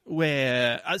 hasn't it?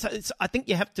 Where I think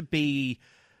you have to be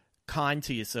kind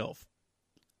to yourself.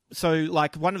 So,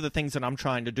 like, one of the things that I'm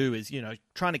trying to do is,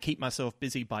 trying to keep myself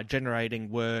busy by generating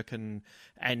work and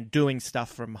doing stuff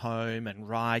from home and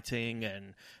writing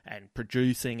and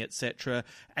producing, etc.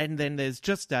 And then there's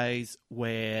just days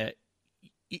where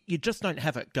you just don't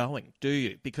have it going, do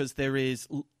you? Because the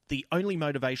only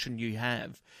motivation you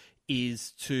have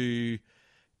is to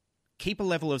keep a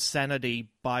level of sanity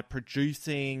by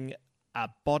producing a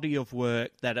body of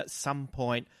work that at some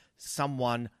point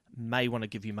someone may want to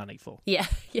give you money for. Yeah.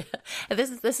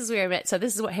 This is where I'm at. So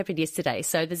this is what happened yesterday.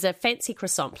 So there's a fancy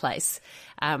croissant place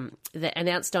that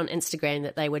announced on Instagram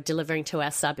that they were delivering to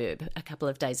our suburb a couple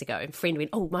of days ago. And a friend went,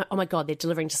 oh my God, they're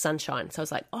delivering to Sunshine. So I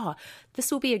was like, this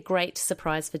will be a great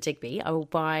surprise for Digby. I will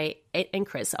buy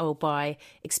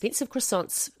expensive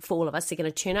croissants for all of us. They're going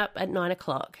to turn up at 9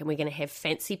 o'clock and we're going to have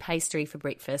fancy pastry for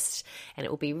breakfast and it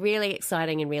will be really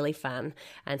exciting and really fun.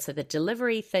 And so the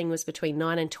delivery thing was between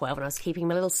 9 and 12 and I was keeping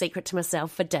my little secret to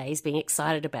myself for days, being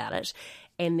excited about it.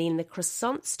 And then the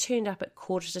croissants turned up at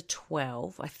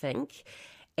 11:45, I think.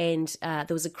 And there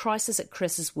was a crisis at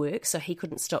Chris's work, so he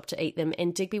couldn't stop to eat them,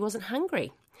 and Digby wasn't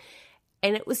hungry.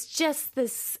 And it was just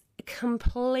this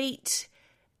complete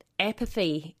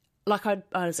apathy. Like I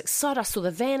was excited, I saw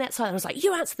the van outside, and I was like,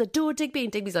 you answer the door, Digby.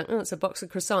 And Digby's like, oh, it's a box of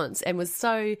croissants, and was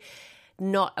so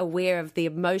not aware of the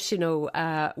emotional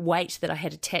weight that I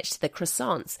had attached to the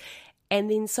croissants. And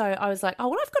then so I was like,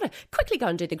 I've got to quickly go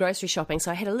and do the grocery shopping.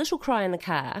 So I had a little cry in the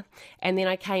car and then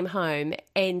I came home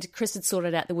and Chris had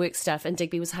sorted out the work stuff and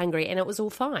Digby was hungry and it was all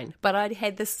fine. But I'd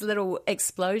had this little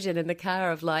explosion in the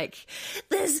car of like,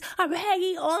 I'm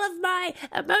hanging all of my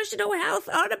emotional health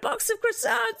on a box of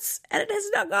croissants and it has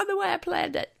not gone the way I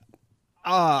planned it.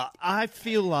 I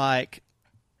feel like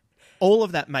all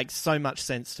of that makes so much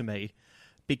sense to me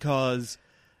because...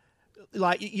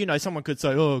 Like, someone could say,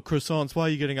 oh, croissants, why are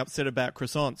you getting upset about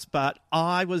croissants? But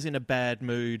I was in a bad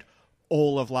mood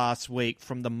all of last week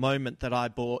from the moment that I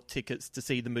bought tickets to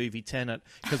see the movie Tenet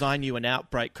because I knew an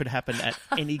outbreak could happen at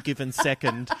any given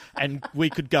second and we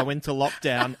could go into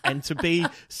lockdown, and to be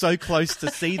so close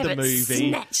to see the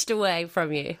movie... snatched away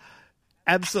from you.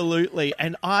 Absolutely.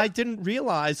 And I didn't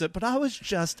realise it, but I was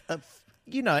just... and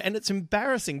it's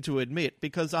embarrassing to admit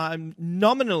because I'm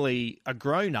nominally a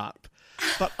grown-up,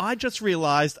 but I just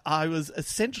realised I was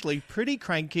essentially pretty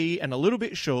cranky and a little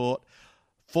bit short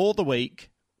for the week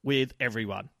with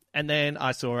everyone. And then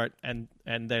I saw it and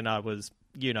then I was,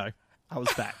 I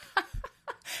was back.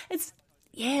 It's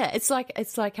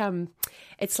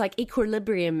like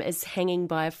equilibrium is hanging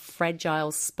by a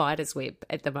fragile spider's web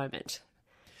at the moment.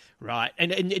 Right.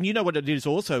 And you know what it is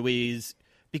also is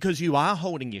because you are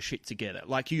holding your shit together.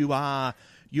 Like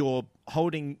you're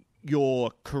holding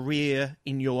your career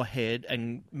in your head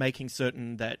and making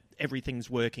certain that everything's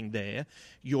working there.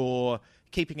 You're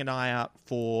keeping an eye out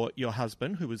for your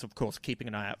husband, who is, of course, keeping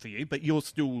an eye out for you, but you're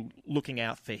still looking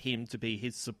out for him to be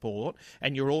his support.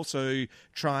 And you're also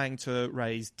trying to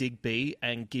raise Digby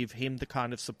and give him the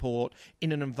kind of support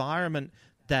in an environment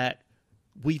that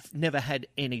we've never had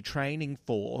any training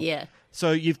for. Yeah.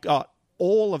 So you've got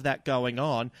all of that going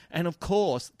on, and of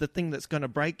course the thing that's going to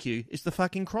break you is the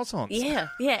fucking croissants. Yeah,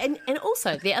 and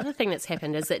also the other thing that's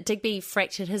happened is that Digby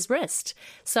fractured his wrist.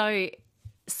 So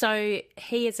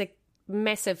he is a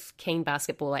massive keen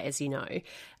basketballer, as you know,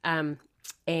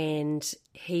 and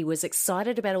he was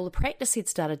excited about all the practice he'd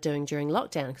started doing during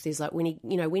lockdown, because he's like,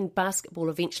 when basketball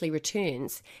eventually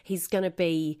returns, he's going to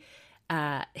be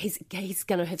he's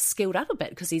going to have skilled up a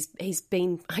bit, because he's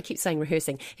been, I keep saying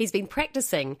rehearsing, he's been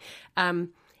practicing.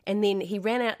 And then he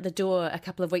ran out the door a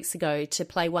couple of weeks ago to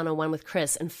play one-on-one with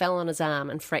Chris and fell on his arm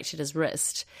and fractured his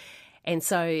wrist. And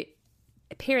so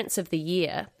Parents of the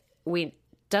Year went,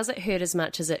 does it hurt as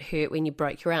much as it hurt when you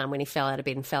broke your arm, when he fell out of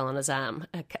bed and fell on his arm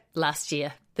last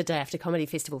year, the day after Comedy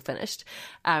Festival finished?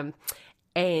 And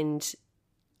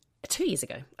 2 years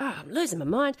ago. Oh, I'm losing my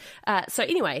mind. So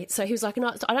anyway, so he was like,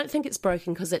 no, I don't think it's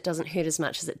broken because it doesn't hurt as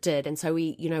much as it did. And so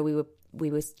we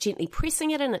were gently pressing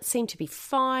it, and it seemed to be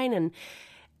fine.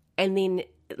 And then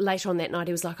later on that night,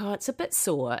 he was like, oh, it's a bit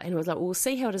sore. And I was like, well, we'll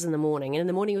see how it is in the morning. And in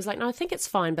the morning, he was like, no, I think it's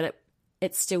fine, but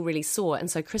it's still really sore. And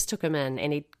so Chris took him in,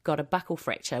 and he got a buccal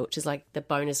fracture, which is like the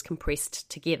bone is compressed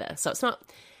together. So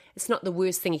it's not the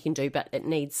worst thing you can do, but it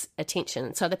needs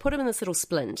attention. So they put him in this little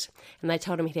splint, and they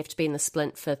told him he'd have to be in the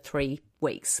splint for 3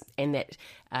 weeks, and that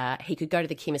he could go to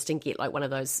the chemist and get like one of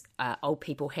those old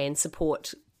people hand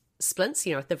support splints,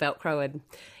 with the Velcro, and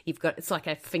it's like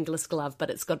a fingerless glove, but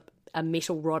it's got a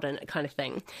metal rod in it, kind of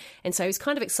thing. And so he was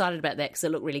kind of excited about that because it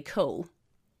looked really cool.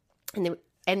 And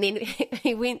then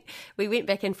we went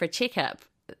back in for a checkup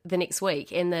the next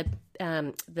week, and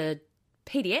the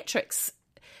pediatrics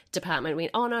department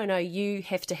went, oh, no, you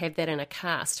have to have that in a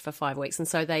cast for 5 weeks. And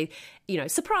so they,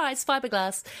 surprise,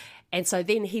 fiberglass. And so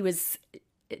then he was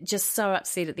just so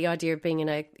upset at the idea of being in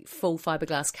a full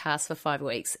fiberglass cast for 5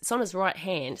 weeks. It's on his right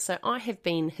hand. So I have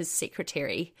been his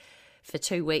secretary for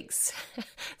 2 weeks.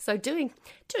 So doing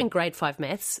grade 5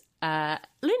 maths,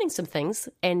 learning some things,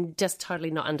 and just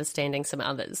totally not understanding some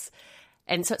others.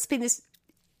 And so it's been this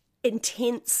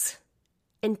intense,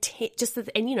 and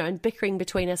bickering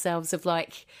between ourselves of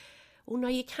like, well, no,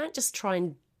 you can't just try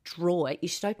and draw it. You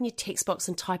should open your text box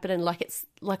and type it in. Like, it's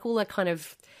like all that kind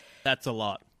of... That's a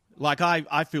lot. Like,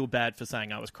 I feel bad for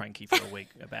saying I was cranky for a week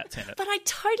about tennis. But I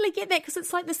totally get that, because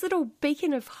it's like this little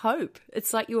beacon of hope.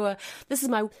 It's like this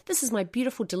is my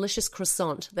beautiful, delicious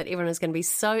croissant that everyone is going to be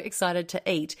so excited to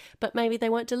eat, but maybe they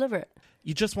won't deliver it.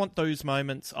 You just want those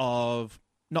moments of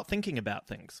not thinking about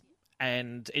things.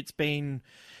 And it's been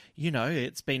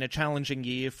a challenging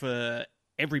year for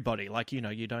everybody. Like, you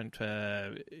don't,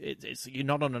 you're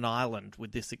not on an island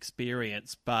with this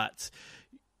experience, but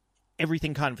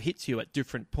everything kind of hits you at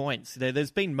different points.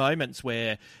 There's been moments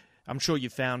where I'm sure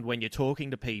you've found when you're talking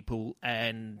to people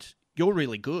and you're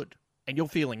really good and you're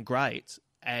feeling great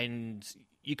and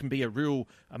you can be a real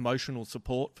emotional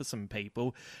support for some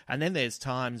people. And then there's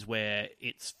times where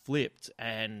it's flipped,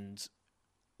 and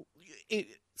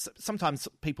sometimes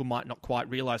people might not quite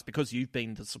realise, because you've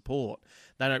been the support,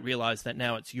 they don't realise that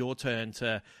now it's your turn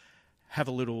to have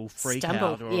a little freak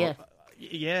out.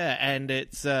 Yeah, and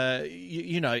it's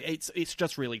it's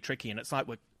just really tricky, and it's like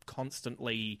we're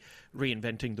constantly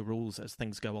reinventing the rules as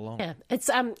things go along. Yeah, it's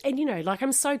and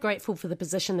I'm so grateful for the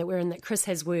position that we're in, that Chris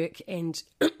has work, and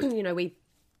we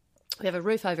have a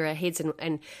roof over our heads,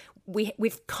 and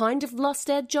we've kind of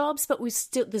lost our jobs, but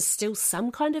there's still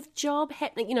some kind of job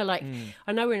happening.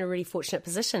 I know we're in a really fortunate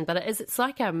position, but it's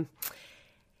like do you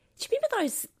remember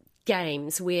those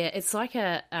games where it's like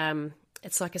a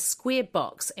square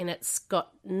box, and it's got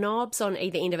knobs on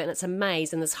either end of it, and it's a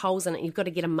maze, and there's holes in it, and you've got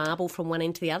to get a marble from one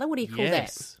end to the other? What do you call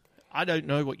that? I don't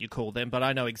know what you call them, but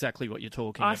I know exactly what you're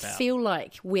talking about. I feel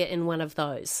like we're in one of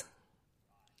those.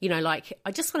 Like,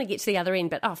 I just want to get to the other end,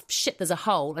 but, oh, shit, there's a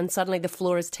hole, and suddenly the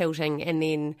floor is tilting, and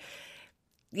then,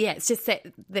 it's just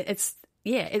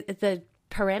the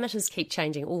parameters keep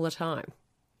changing all the time.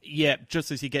 Yeah, just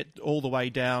as you get all the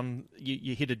way down,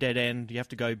 you hit a dead end, you have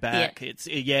to go back.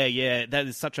 Yeah. That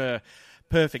is such a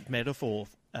perfect metaphor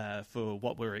for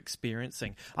what we're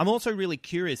experiencing. I'm also really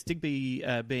curious, Digby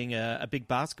being a big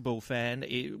basketball fan,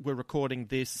 we're recording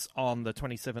this on the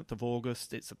 27th of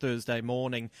August. It's a Thursday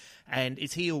morning. And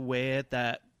is he aware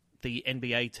that the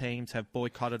NBA teams have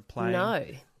boycotted playing? No,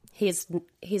 he's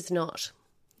not.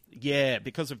 Yeah,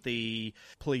 because of the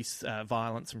police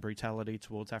violence and brutality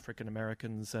towards African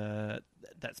Americans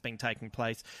that's been taking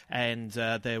place. And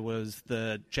there was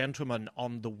the gentleman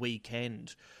on the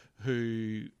weekend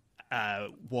who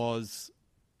was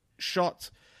shot.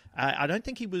 I don't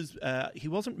think he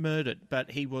wasn't murdered,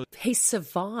 but He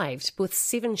survived with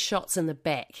 7 shots in the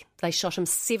back. They shot him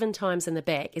 7 times in the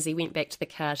back as he went back to the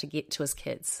car to get to his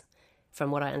kids,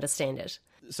 from what I understand it.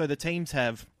 So the teams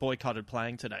have boycotted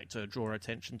playing today to draw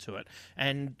attention to it.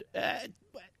 And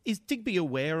is Digby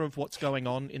aware of what's going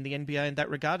on in the NBA in that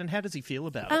regard, and how does he feel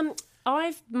about it?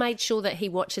 I've made sure that he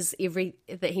watches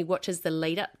the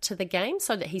lead up to the game,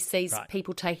 so that he sees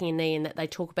people taking a knee and that they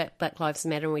talk about Black Lives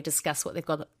Matter, and we discuss what they've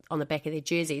got on the back of their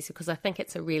jerseys, because I think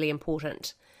it's a really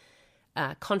important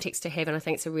context to have, and I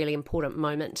think it's a really important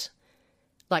moment.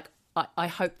 Like, I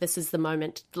hope this is the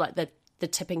moment, like the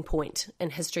tipping point in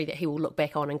history that he will look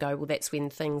back on and go, well, that's when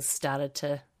things started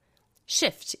to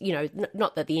shift. You know,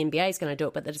 not that the NBA is going to do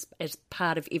it, but that it's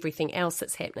part of everything else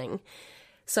that's happening.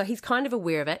 So he's kind of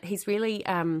aware of it. He's really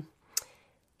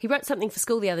he wrote something for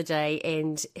school the other day,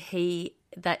 and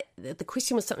the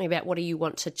question was something about what do you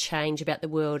want to change about the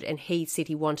world, and he said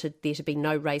he wanted there to be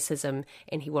no racism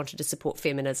and he wanted to support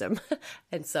feminism.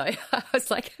 And so I was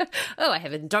like, oh, I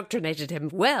have indoctrinated him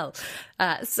well.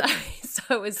 So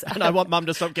it was. And I want Mum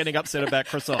to stop getting upset about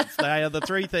croissants. They are the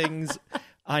 3 things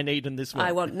I need in this world.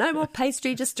 I want no more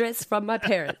pastry distress from my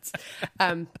parents.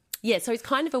 Yeah, so he's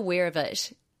kind of aware of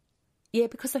it. Yeah,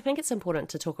 because I think it's important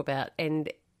to talk about.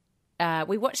 And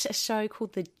we watched a show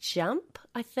called The Jump,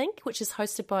 I think, which is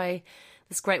hosted by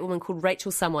this great woman called Rachel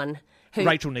someone.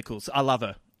 Rachel Nichols. I love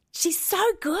her. She's so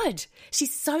good.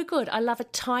 She's so good. I love a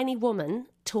tiny woman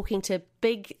talking to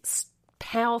big,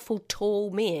 powerful,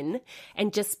 tall men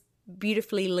and just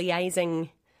beautifully liaising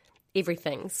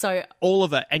everything. So all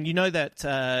of it. And you know that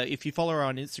if you follow her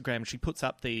on Instagram, she puts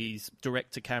up these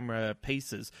direct-to-camera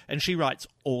pieces, and she writes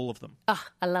all of them. Oh,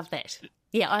 I love that.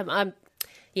 Yeah, I'm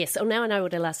yes, well, now I know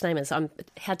what her last name is.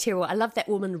 How terrible. I love that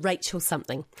woman, Rachel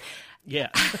something. Yeah.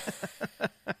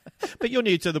 But you're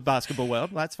new to the basketball world.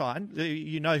 That's fine.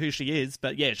 You know who she is.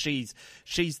 But yeah, she's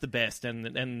the best.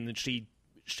 And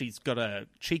she's got a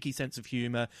cheeky sense of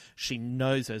humour. She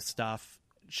knows her stuff.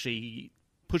 She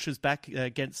pushes back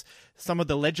against some of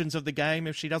the legends of the game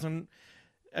if she doesn't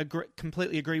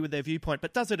completely agree with their viewpoint,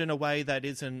 but does it in a way that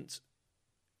isn't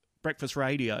breakfast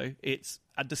radio. It's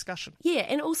a discussion. Yeah,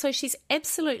 and also she's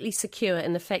absolutely secure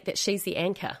in the fact that she's the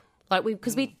anchor. Like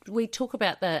because we talk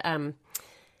about the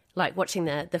like watching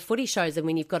the footy shows, and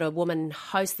when you've got a woman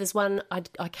host, there's one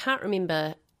I can't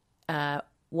remember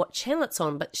what channel it's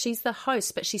on, but she's the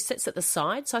host, but she sits at the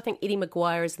side. So I think Eddie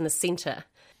Maguire is in the centre,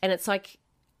 and it's like,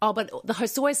 oh, but the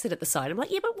host always sit at the side. I'm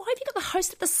like, yeah, but why have you got the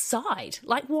host at the side?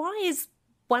 Like, why is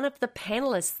one of the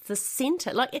panellists the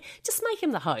centre? Like, just make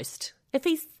him the host. If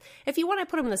you want to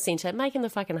put him in the centre, make him the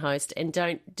fucking host, and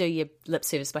don't do your lip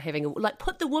service by having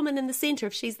put the woman in the centre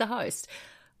if she's the host.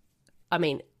 I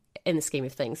mean, in the scheme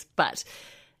of things, but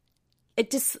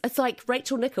it's like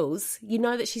Rachel Nichols. You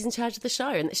know that she's in charge of the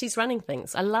show and that she's running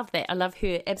things. I love that. I love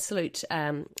her absolute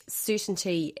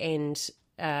certainty and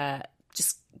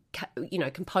just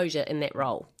composure in that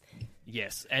role.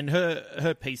 Yes, and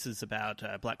her pieces about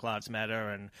Black Lives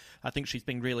Matter, and I think she's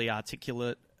been really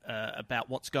articulate about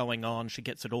what's going on. She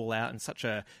gets it all out in such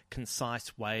a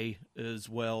concise way as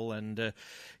well. And,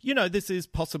 this is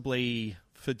possibly,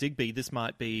 for Digby, this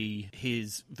might be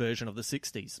his version of the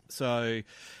 60s. So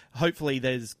hopefully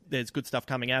there's good stuff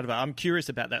coming out of it. I'm curious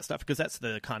about that stuff because that's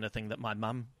the kind of thing that my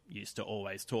mum used to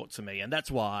always talk to me. And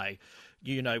that's why,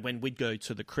 when we'd go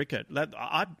to the cricket,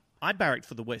 I barracked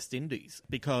for the West Indies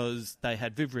because they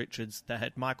had Viv Richards, they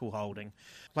had Michael Holding.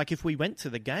 Like if we went to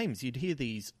the games, you'd hear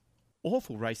these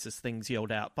awful racist things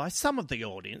yelled out by some of the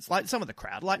audience, like some of the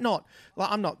crowd.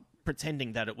 I'm not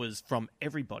pretending that it was from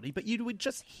everybody, but you would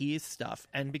just hear stuff.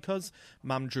 And because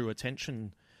Mum drew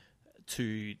attention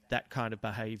to that kind of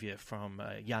behaviour from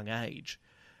a young age,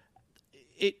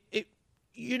 I'm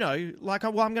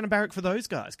going to barrack for those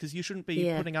guys because you shouldn't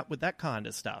be putting up with that kind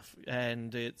of stuff.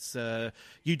 And it's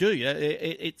you do.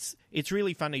 It's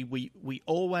really funny. We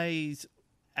always,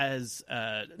 as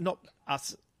not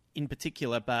us in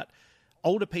particular, but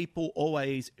older people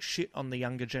always shit on the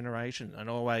younger generation and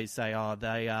always say, oh,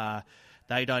 they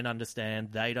don't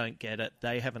understand, they don't get it,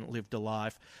 they haven't lived a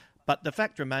life. But the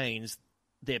fact remains,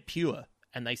 they're pure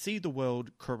and they see the world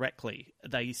correctly.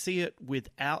 They see it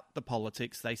without the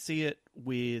politics. They see it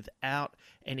without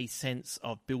any sense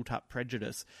of built-up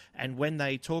prejudice. And when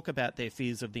they talk about their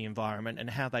fears of the environment and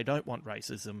how they don't want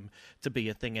racism to be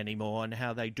a thing anymore, and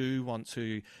how they do want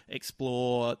to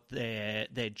explore their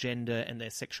gender and their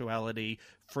sexuality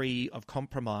free of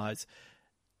compromise,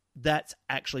 that's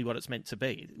actually what it's meant to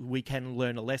be. We can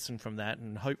learn a lesson from that,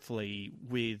 and hopefully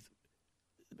with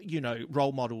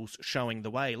role models showing the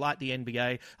way, like the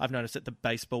NBA. I've noticed that the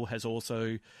baseball has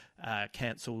also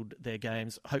cancelled their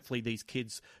games. Hopefully these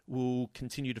kids will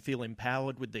continue to feel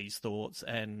empowered with these thoughts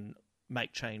and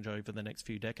make change over the next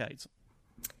few decades.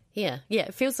 Yeah,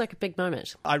 it feels like a big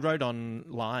moment. I wrote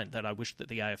online that I wished that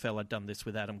the AFL had done this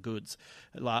with Adam Goodes.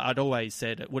 I'd always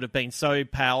said it would have been so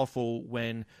powerful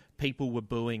when people were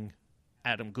booing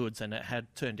Adam Goodes and it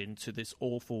had turned into this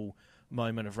awful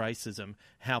moment of racism,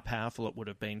 how powerful it would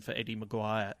have been for Eddie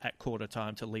Maguire at quarter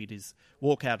time to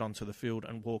walk out onto the field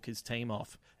and walk his team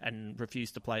off and refuse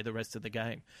to play the rest of the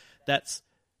game. That's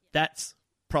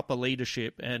proper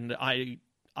leadership, and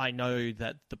I know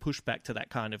that the pushback to that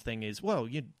kind of thing is, well,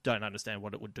 you don't understand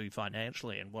what it would do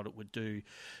financially and what it would do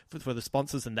for the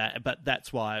sponsors and that, but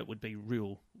that's why it would be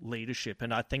real leadership,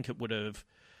 and I think it would have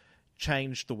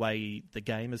changed the way the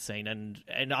game is seen. And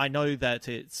I know that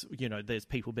it's, there's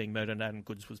people being murdered and Adam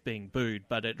Goodes was being booed,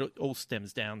 but it all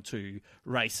stems down to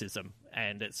racism,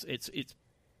 and it's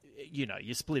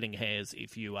you're splitting hairs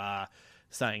if you are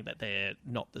saying that they're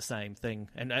not the same thing.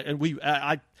 And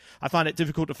I find it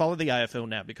difficult to follow the AFL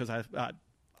now because I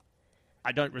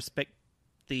don't respect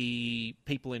the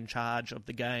people in charge of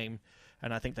the game,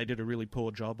 and I think they did a really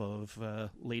poor job of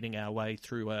leading our way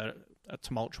through a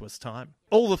tumultuous time.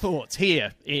 All the thoughts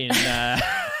here in Shay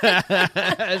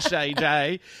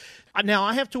J. Now,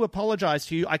 I have to apologise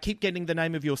to you. I keep getting the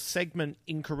name of your segment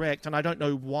incorrect, and I don't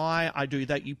know why I do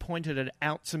that. You pointed it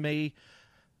out to me.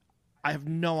 I have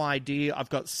no idea. I've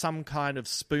got some kind of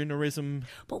spoonerism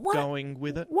going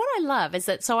with it. What I love is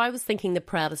that, so I was thinking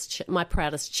my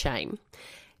proudest shame,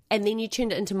 and then you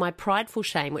turned it into my prideful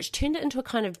shame, which turned it into a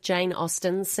kind of Jane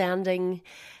Austen sounding,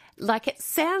 like it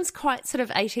sounds quite sort of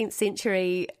 18th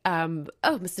century,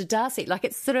 Mr. Darcy, like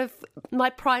it's sort of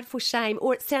my prideful shame,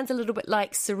 or it sounds a little bit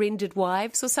like Surrendered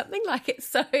Wives or something like it.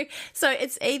 So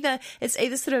it's either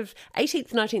sort of 18th,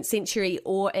 19th century,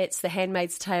 or it's the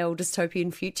Handmaid's Tale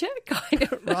dystopian future kind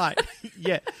of. Right,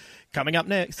 yeah. Coming up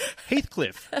next,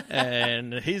 Heathcliff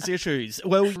and his issues.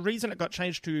 Well, the reason it got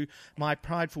changed to my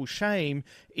prideful shame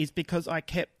is because I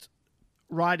kept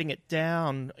writing it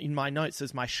down in my notes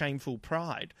as my shameful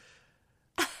pride.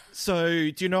 So,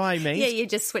 do you know what I mean? Yeah, you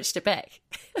just switched it back.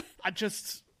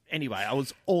 Anyway, I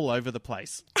was all over the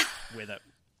place with it.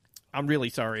 I'm really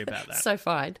sorry about that. So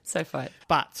fine.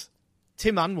 But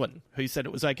Tim Unwin, who said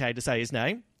it was okay to say his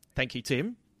name, thank you,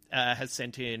 Tim, has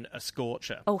sent in a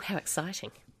scorcher. Oh, how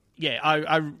exciting. Yeah,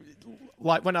 I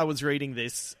like when I was reading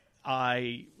this,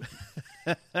 I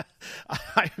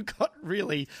got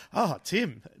really,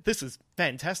 Tim, this is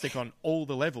fantastic on all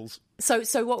the levels. So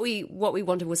what we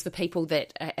wanted was for people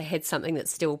that had something that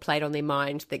still played on their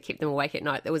mind that kept them awake at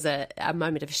night. There was a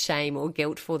moment of shame or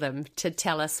guilt for them to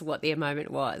tell us what their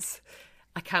moment was.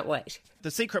 I can't wait.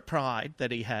 The secret pride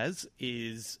that he has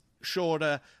is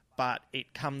shorter, but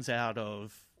it comes out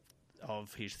of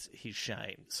his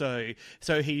shame. So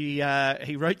he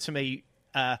wrote to me,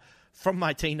 from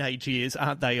my teenage years,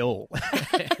 aren't they all?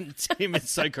 And Tim is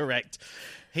so correct.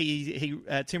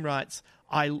 Tim writes,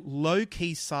 I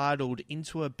low-key sidled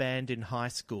into a band in high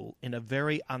school in a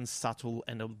very unsubtle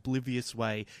and oblivious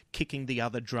way, kicking the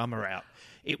other drummer out.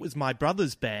 It was my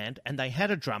brother's band, and they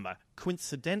had a drummer.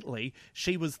 Coincidentally,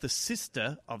 she was the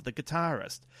sister of the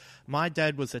guitarist. My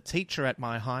dad was a teacher at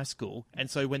my high school, and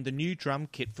so when the new drum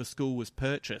kit for school was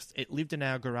purchased, it lived in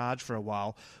our garage for a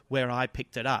while, where I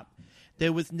picked it up.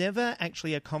 There was never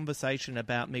actually a conversation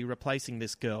about me replacing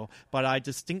this girl, but I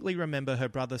distinctly remember her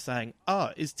brother saying, "Oh,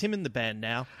 is Tim in the band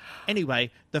now?" Anyway,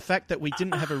 the fact that we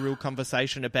didn't have a real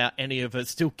conversation about any of it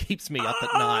still keeps me up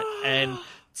at night. And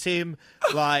Tim,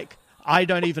 I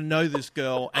don't even know this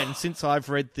girl, and since I've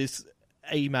read this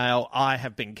email, I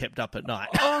have been kept up at night.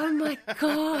 Oh, my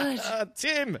God.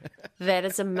 Tim! That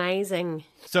is amazing.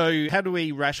 So how do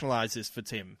we rationalise this for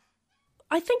Tim?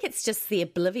 I think it's just the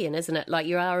oblivion, isn't it? Like,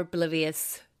 you are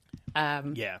oblivious.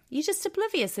 Yeah. You're just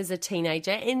oblivious as a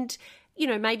teenager. And,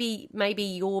 maybe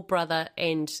your brother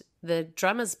and the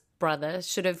drummer's brother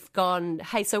should have gone,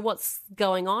 hey, so what's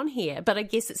going on here? But I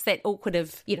guess it's that awkward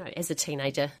of, as a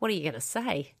teenager, what are you going to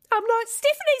say? I'm like,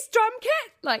 Stephanie's drum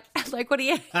kit. Like, what are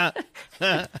you?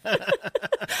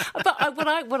 But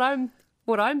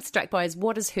what I'm struck by is,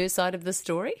 what is her side of the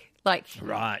story? Like,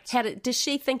 right. Does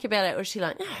she think about it, or is she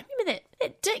like, remember that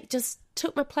that dick just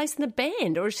took my place in the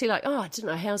band? Or is she like, oh, I didn't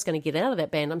know how I was going to get out of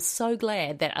that band. I'm so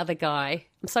glad that other guy,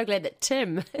 I'm so glad that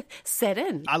Tim sat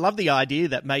in. I love the idea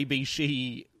that maybe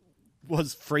she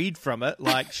was freed from it.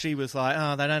 Like, she was like,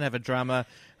 oh, they don't have a drummer.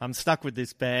 I'm stuck with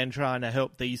this band trying to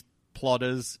help these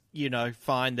plotters,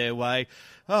 find their way.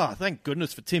 Oh, thank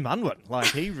goodness for Tim Unwin. Like,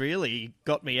 he really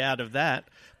got me out of that.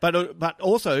 But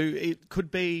also, it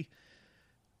could be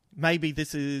maybe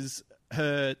this is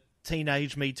her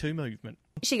teenage Me Too movement.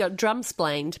 She got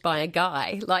drum-splained by a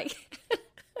guy. Like,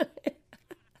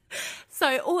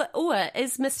 so, or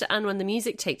is Mr. Unwin the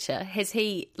music teacher? Has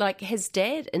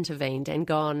Dad intervened and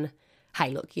gone, hey,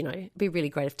 look, it'd be really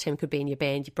great if Tim could be in your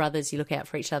band. Your brothers, you look out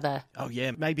for each other. Oh,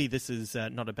 yeah, maybe this is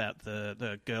not about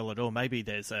the girl at all. Maybe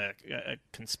there's a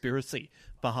conspiracy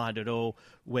behind it all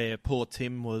where poor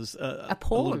Tim was a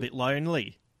little bit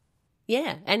lonely.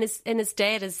 Yeah, and his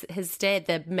dad,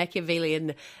 the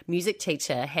Machiavellian music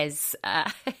teacher, has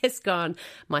gone,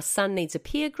 my son needs a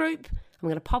peer group. I'm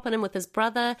going to pop it in with his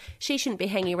brother. She shouldn't be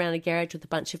hanging around a garage with a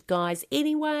bunch of guys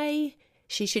anyway.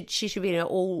 She should be in an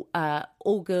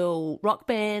all girl rock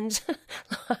band.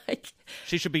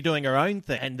 She should be doing her own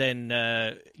thing. And then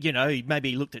maybe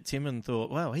he looked at Tim and thought,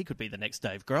 well, he could be the next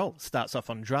Dave Grohl. Starts off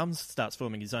on drums, starts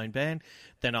forming his own band.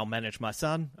 Then I'll manage my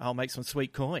son. I'll make some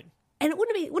sweet coin. And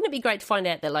wouldn't it be great to find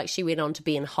out that she went on to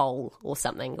be in Hole or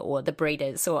something, or The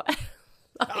Breeders, or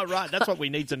oh, right, that's what we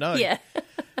need to know. Yeah.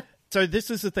 So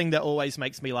this is the thing that always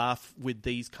makes me laugh with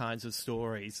these kinds of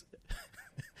stories.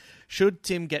 Should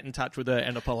Tim get in touch with her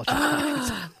and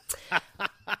apologise?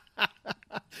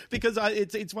 Because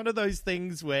it's one of those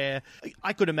things where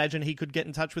I could imagine he could get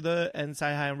in touch with her and say,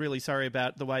 hey, I'm really sorry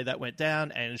about the way that went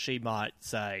down, and she might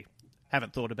say,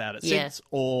 haven't thought about it since,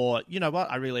 or, you know what,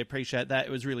 I really appreciate that.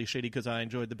 It was really shitty because I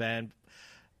enjoyed the band.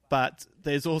 But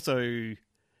there's also, is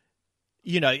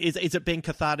it being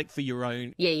cathartic for your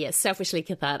own? Yeah, selfishly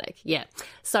cathartic, yeah.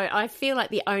 So I feel like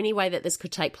the only way that this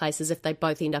could take place is if they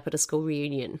both end up at a school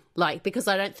reunion. Because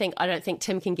I don't think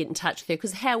Tim can get in touch with her,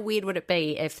 because how weird would it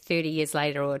be if 30 years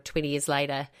later or 20 years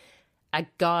later a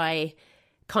guy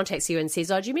contacts you and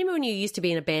says, oh, do you remember when you used to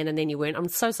be in a band and then you weren't? I'm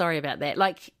so sorry about that.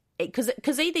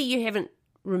 Because either you haven't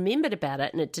remembered about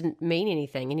it and it didn't mean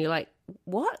anything, and you're like,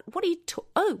 what are you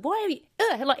why are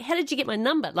you how did you get my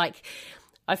number?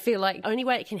 I feel like the only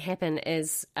way it can happen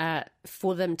is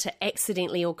for them to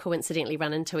accidentally or coincidentally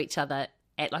run into each other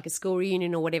at a school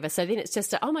reunion or whatever. So then it's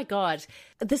just oh my God,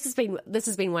 this has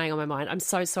been weighing on my mind. I'm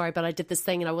so sorry, but I did this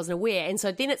thing and I wasn't aware. And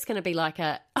so then it's going to be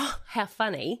oh, how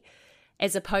funny,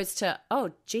 as opposed to,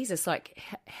 oh, Jesus,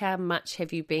 how much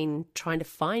have you been trying to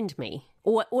find me?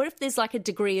 Or if there's a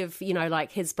degree of,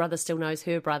 his brother still knows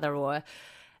her brother, or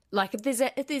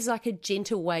if there's a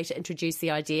gentle way to introduce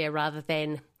the idea rather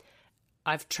than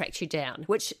I've tracked you down,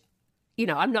 which,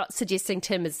 I'm not suggesting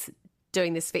Tim is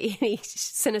doing this for any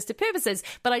sinister purposes,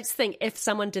 but I just think if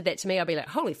someone did that to me, I'd be like,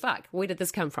 holy fuck, where did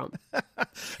this come from?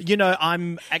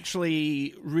 I'm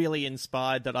actually really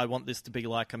inspired that I want this to be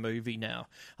like a movie now.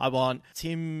 I want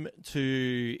Tim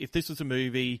to, if this was a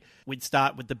movie, we'd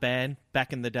start with the band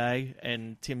back in the day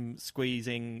and Tim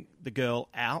squeezing the girl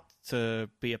out to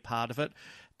be a part of it.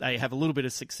 They have a little bit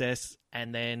of success,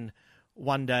 and then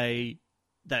one day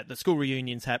that the school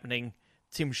reunion's happening,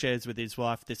 Tim shares with his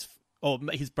wife or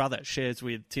his brother shares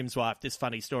with Tim's wife this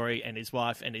funny story, and his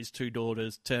wife and his two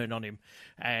daughters turn on him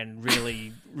and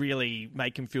really, really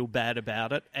make him feel bad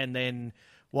about it. And then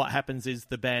what happens is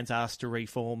the band's asked to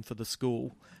reform for the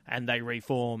school, and they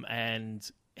reform, and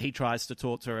he tries to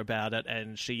talk to her about it,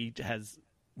 and she has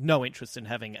no interest in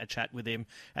having a chat with him.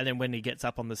 And then when he gets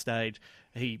up on the stage,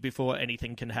 before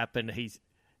anything can happen, he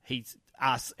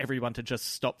asks everyone to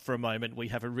just stop for a moment. We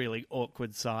have a really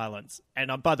awkward silence.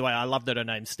 And by the way, I love that her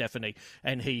name's Stephanie.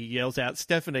 And he yells out,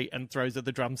 Stephanie, and throws her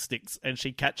the drumsticks, and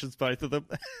she catches both of them.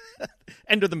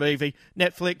 End of the movie.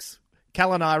 Netflix.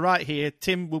 Cal and I right here.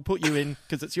 Tim, we'll put you in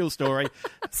because it's your story.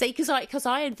 See, because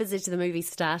I envisaged the movie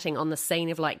starting on the scene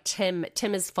of Tim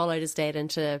has followed his dad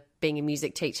into being a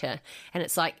music teacher, and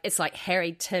it's like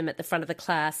Harry Tim at the front of the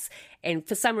class, and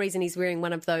for some reason he's wearing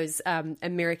one of those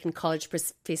American college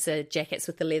professor jackets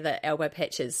with the leather elbow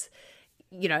patches.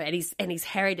 And he's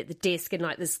harried at the desk, and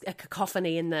there's a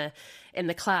cacophony in the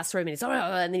classroom, and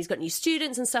and then he's got new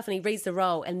students and stuff, and he reads the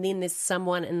roll, and then there's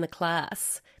someone in the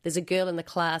class. There's a girl in the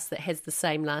class that has the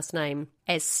same last name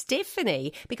as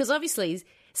Stephanie, because obviously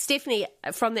Stephanie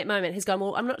from that moment has gone,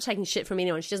 well, I'm not taking shit from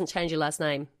anyone. She doesn't change her last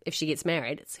name if she gets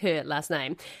married. It's her last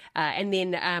name. And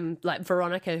then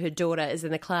Veronica, her daughter, is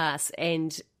in the class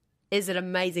and is an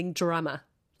amazing drummer.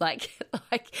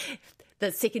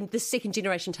 The second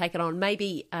generation take it on.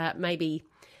 Maybe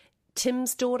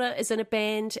Tim's daughter is in a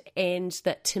band and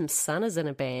that Tim's son is in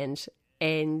a band,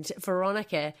 and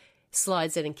Veronica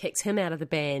slides in and kicks him out of the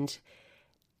band.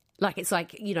 Like, it's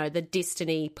like, you know, the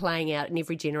destiny playing out in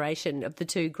every generation of the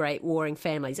two great warring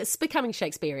families. It's becoming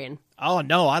Shakespearean. Oh,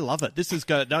 no, I love it. This is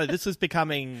this is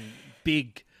becoming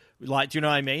big. Like, do you know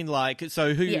what I mean? Like,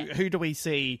 so who do we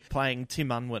see playing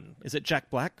Tim Unwin? Is it Jack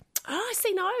Black? Oh, I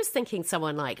see. No, I was thinking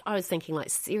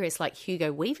serious, like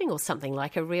Hugo Weaving or something,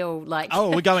 like a real, like... Oh,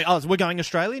 we're going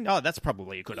Australian? Oh, that's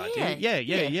probably a good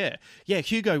idea. Yeah,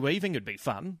 Hugo Weaving would be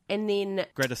fun. And then...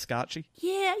 Greta Scarci.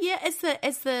 Yeah, as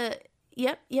the...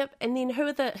 Yep. And then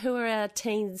who are our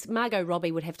teens? Margot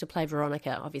Robbie would have to play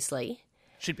Veronica, obviously.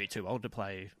 She'd be too old to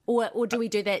play. Or do we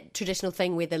do that traditional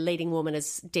thing where the leading woman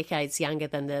is decades younger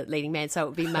than the leading man, so it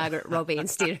would be Margaret Robbie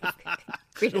instead of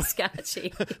Greta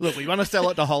Scarci? Look, we want to sell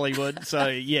it to Hollywood, so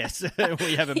yes,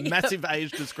 we have a massive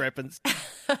age discrepancy.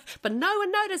 But no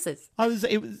one notices.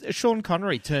 Sean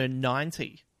Connery turned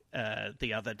 90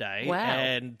 the other day. Wow.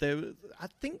 And I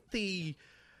think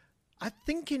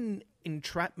in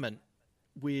Entrapment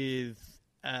with...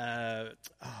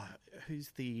 who's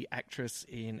the actress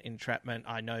in Entrapment?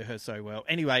 I know her so well.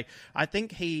 Anyway, I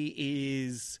think he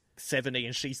is 70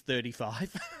 and she's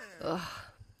 35.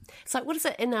 It's like, what is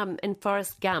it in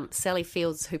Forrest Gump? Sally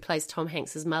Fields, who plays Tom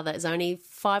Hanks' mother, is only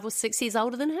 5 or 6 years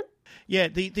older than him. Yeah,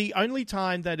 the only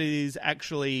time that is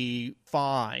actually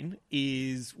fine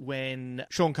is when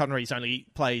Sean Connery only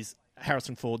plays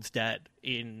Harrison Ford's dad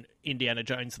in Indiana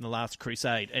Jones and the Last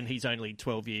Crusade, and he's only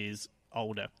 12 years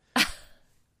older.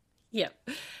 Yep.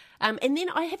 And then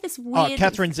I have this weird... Oh,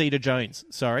 Catherine Zeta-Jones.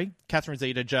 Sorry. Catherine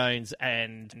Zeta-Jones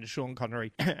and Sean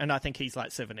Connery. And I think he's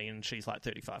like 70 and she's like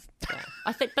 35. Yeah.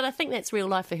 I think that's real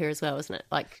life for her as well, isn't it?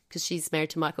 Like, because she's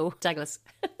married to Michael Douglas.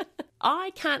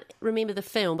 I can't remember the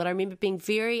film, but I remember being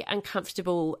very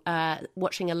uncomfortable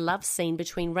watching a love scene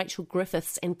between Rachel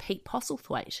Griffiths and Pete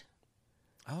Postlethwaite.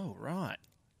 Oh, right.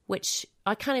 Which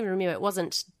I can't even remember. It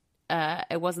wasn't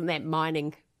that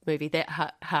mining movie, that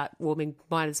heartwarming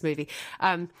miners movie.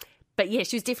 But yeah,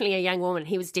 she was definitely a young woman.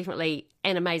 He was definitely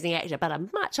an amazing actor, but a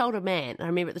much older man. I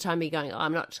remember at the time me going,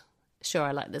 I'm not sure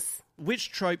I like this. Which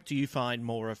trope do you find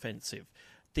more offensive?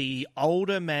 The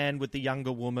older man with the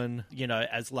younger woman, you know,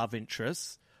 as love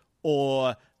interests,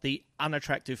 or the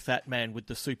unattractive fat man with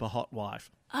the super hot wife?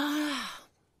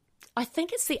 I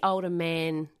think it's the older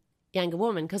man, younger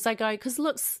woman, because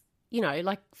looks, you know,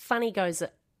 like funny goes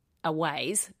a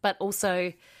ways, but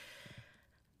also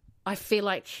I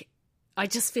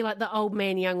just feel like the old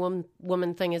man, young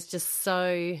woman thing is just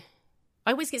so...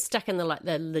 I always get stuck in the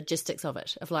logistics of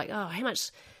it, of like, oh, how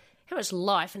much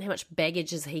life and how much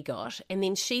baggage has he got? And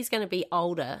then she's going to be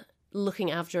older, looking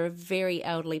after a very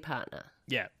elderly partner.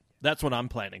 Yeah, that's what I'm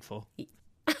planning for.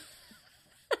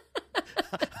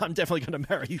 I'm definitely going to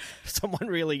marry someone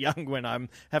really young when I'm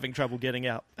having trouble getting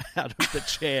out of the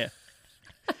chair.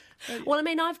 Well, I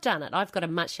mean, I've done it. I've got a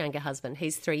much younger husband.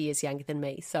 He's 3 years younger than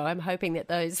me. So I'm hoping that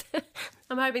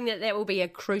that will be a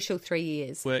crucial 3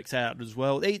 years. Works out as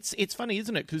well. It's funny,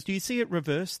 isn't it? Because do you see it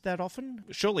reversed that often?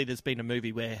 Surely there's been a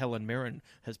movie where Helen Mirren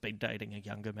has been dating a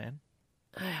younger man.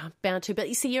 Oh, I'm bound to. But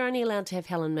you see, you're only allowed to have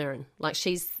Helen Mirren. Like,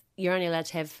 you're only allowed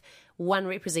to have one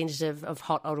representative of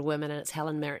hot older women, and it's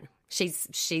Helen Mirren.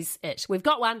 She's it. We've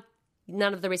got one.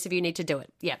 None of the rest of you need to do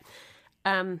it. Yeah.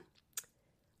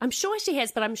 I'm sure she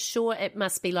has, but I'm sure it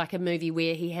must be like a movie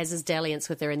where he has his dalliance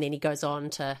with her and then he goes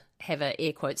on to have a,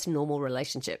 air quotes, normal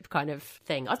relationship kind of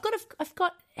thing. I've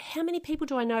got, how many people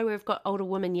do I know where have got older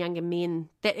women, younger men,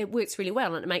 that it works really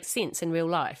well and it makes sense in real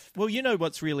life? Well, you know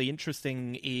what's really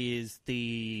interesting is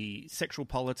the sexual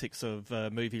politics of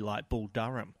a movie like Bull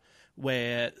Durham,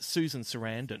 where Susan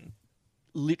Sarandon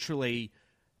literally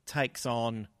takes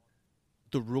on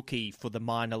the rookie for the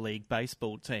minor league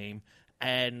baseball team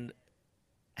and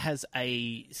has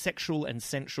a sexual and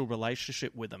sensual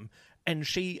relationship with them, and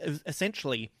she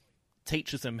essentially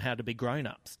teaches them how to be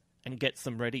grown-ups and gets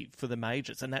them ready for the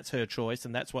majors, and that's her choice,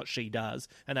 and that's what she does,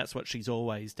 and that's what she's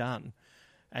always done.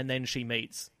 And then she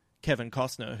meets Kevin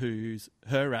Costner, who's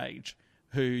her age,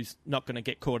 who's not going to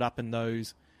get caught up in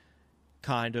those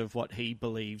kind of what he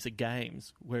believes are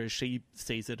games, whereas she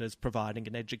sees it as providing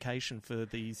an education for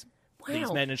these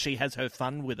men, and she has her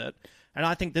fun with it. And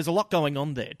I think there's a lot going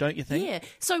on there, don't you think? Yeah.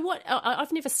 So what?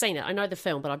 I've never seen it. I know the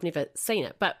film, but I've never seen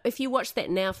it. But if you watch that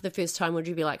now for the first time, would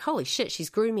you be like, "Holy shit, she's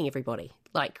grooming everybody"?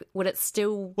 Like, would it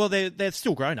still? Well, they're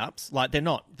still grown-ups. Like, they're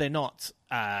not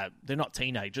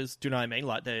teenagers. Do you know what I mean?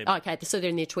 Like, they're okay. So they're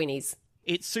in their 20s.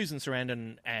 It's Susan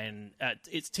Sarandon and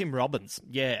it's Tim Robbins.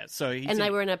 Yeah. So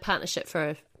they were in a partnership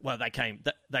for Well,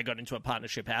 they got into a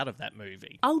partnership out of that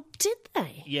movie. Oh, did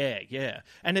they? Yeah.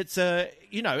 And it's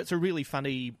it's a really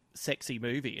funny, sexy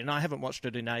movie, and I haven't watched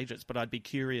it in ages, but I'd be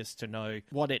curious to know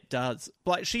what it does.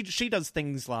 Like she does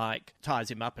things like ties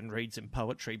him up and reads him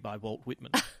poetry by Walt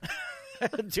Whitman.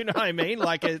 Do you know what I mean?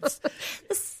 Like it's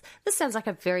this sounds like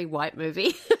a very white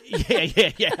movie.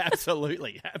 yeah,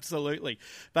 absolutely.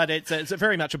 But it's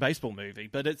very much a baseball movie.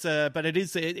 But it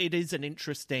is an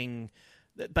interesting.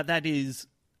 But that is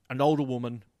an older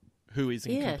woman who is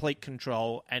in complete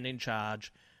control and in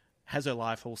charge, has her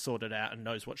life all sorted out and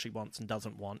knows what she wants and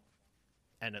doesn't want.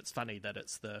 And it's funny that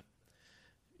it's the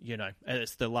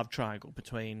love triangle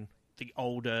between the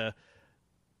older,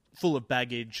 full of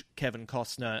baggage Kevin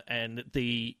Costner and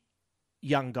the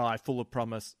young guy full of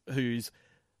promise who's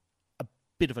a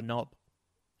bit of a knob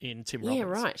in Tim Robbins. Yeah,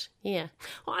 right. Yeah.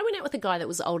 Well, I went out with a guy that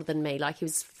was older than me, like he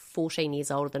was 14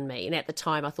 years older than me. And at the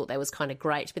time, I thought that was kind of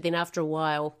great. But then after a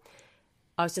while,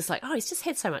 I was just like, oh, he's just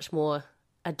had so much more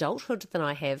adulthood than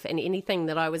I have. And anything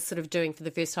that I was sort of doing for the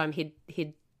first time,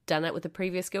 he'd done it with a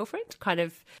previous girlfriend, kind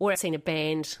of. Or I'd seen a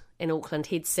band in Auckland,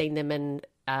 he'd seen them in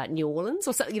New Orleans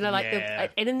or something, and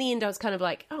in the end, I was kind of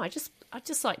like, oh, I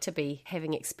just like to be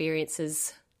having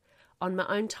experiences on my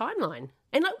own timeline.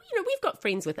 And we've got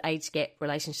friends with age gap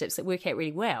relationships that work out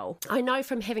really well. I know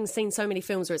from having seen so many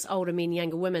films where it's older men,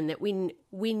 younger women, that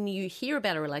when you hear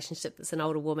about a relationship that's an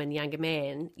older woman, younger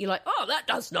man, you're like, oh, that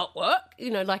does not work.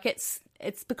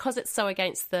 It's because it's so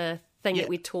against the thing that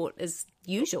we're taught is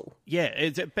usual. Yeah,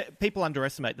 people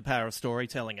underestimate the power of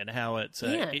storytelling and how it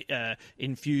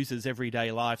infuses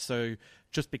everyday life. So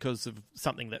just because of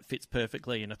something that fits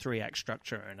perfectly in a 3-act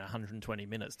structure in 120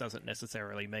 minutes doesn't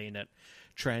necessarily mean it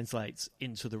translates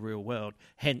into the real world.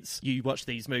 Hence, you watch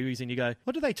these movies and you go,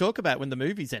 what do they talk about when the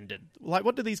movie's ended? Like,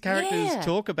 what do these characters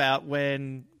talk about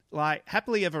when, like,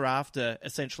 happily ever after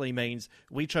essentially means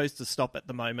we chose to stop at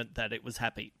the moment that it was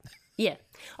happy? Yeah.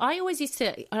 I always used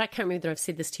to, I can't remember that I've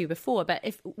said this to you before, but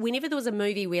whenever there was a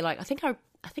movie where, like, I think I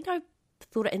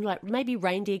thought it in, like, maybe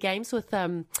Reindeer Games with,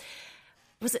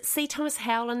 was it C. Thomas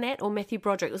Howell in that, or Matthew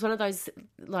Broderick? It was one of those,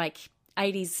 like,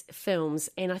 80s films,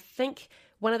 and I think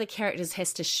one of the characters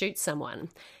has to shoot someone.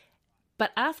 But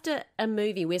after a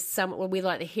movie where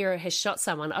like the hero has shot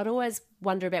someone, I'd always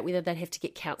wonder about whether they'd have to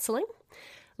get counselling.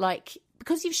 Like,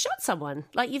 because you've shot someone,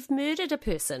 like you've murdered a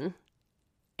person.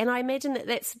 And I imagine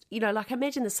that's, I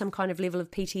imagine there's some kind of level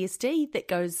of PTSD that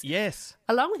goes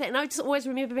along with that. And I just always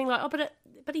remember being like, oh,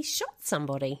 but he shot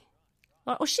somebody.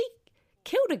 Or she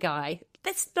killed a guy.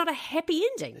 That's not a happy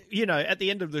ending. At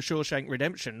the end of The Shawshank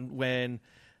Redemption,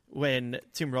 when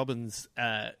Tim Robbins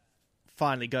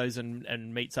finally goes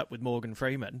and meets up with Morgan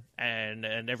Freeman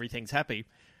and everything's happy,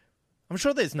 I'm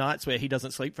sure there's nights where he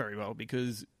doesn't sleep very well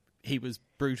because he was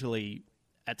brutally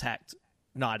attacked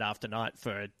night after night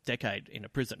for a decade in a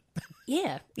prison.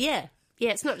 Yeah.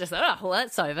 It's not just, oh, well,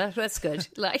 that's over. That's good.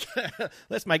 Like,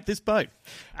 let's make this boat.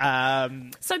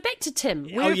 So back to Tim.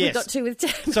 Where have we got to with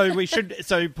Tim?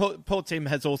 So poor Tim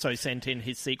has also sent in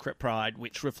his secret pride,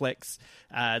 which reflects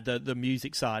the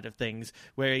music side of things,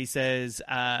 where he says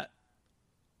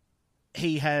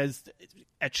he has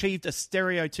achieved a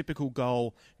stereotypical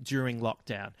goal during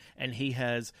lockdown, and he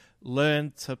has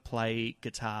learned to play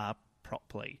guitar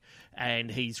properly.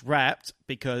 And he's rapped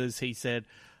because he said,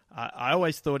 I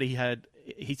always thought I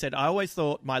always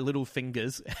thought my little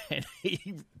fingers, and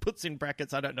he puts in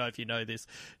brackets, I don't know if you know this,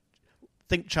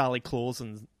 think Charlie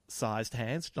Clausen-sized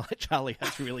hands. Like Charlie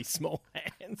has really small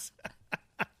hands.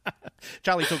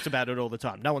 Charlie talks about it all the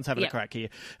time. No one's having a crack here.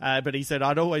 But he said,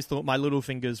 I'd always thought my little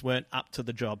fingers weren't up to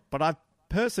the job, but I've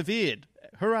persevered.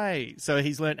 Hooray. So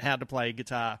he's learnt how to play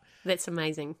guitar. That's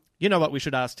amazing. You know what we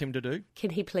should ask Tim to do?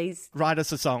 Can he please write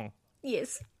us a song?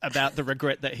 Yes. About the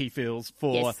regret that he feels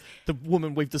for the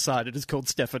woman we've decided is called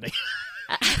Stephanie.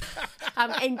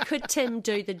 And could Tim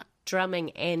do the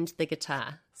drumming and the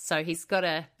guitar? So he's got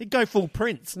He'd go full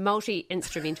Prince.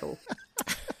 Multi-instrumental.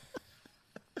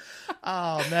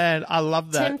 Oh, man, I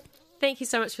love that. Tim, thank you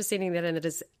so much for sending that in. It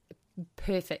is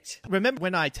perfect. Remember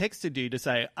when I texted you to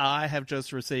say, I have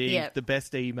just received the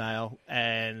best email,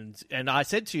 and I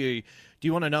said to you, do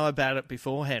you want to know about it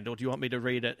beforehand, or do you want me to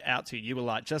read it out to you? You were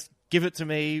like, just give it to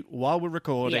me while we're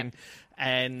recording.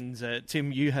 And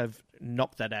Tim, you have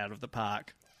knocked that out of the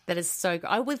park. That is so good.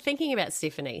 I was thinking about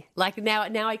Stephanie. Like now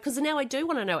I do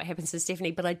want to know what happens to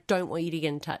Stephanie, but I don't want you to get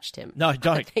in touch, Tim. No,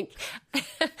 don't.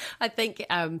 I think,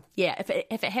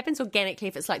 if it happens organically,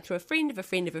 if it's like through a friend of a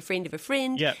friend of a friend of a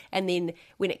friend, and then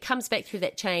when it comes back through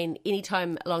that chain,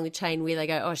 anytime along the chain where they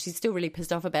go, oh, she's still really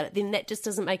pissed off about it, then that just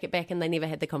doesn't make it back and they never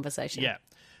had the conversation. Yeah.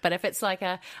 But if it's like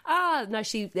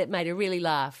that made her really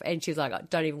laugh, and she's like, oh,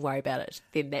 don't even worry about it,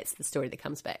 then that's the story that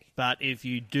comes back. But if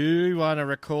you do want to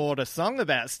record a song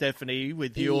about Stephanie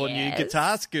with your new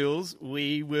guitar skills,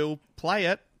 we will play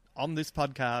it on this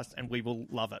podcast, and we will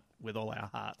love it with all our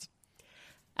hearts.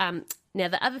 Now,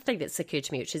 the other thing that's occurred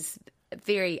to me, which is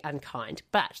very unkind,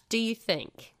 but do you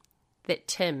think that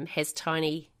Tim has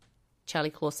tiny Charlie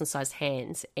Clausen-sized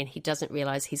hands and he doesn't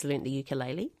realise he's learnt the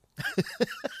ukulele?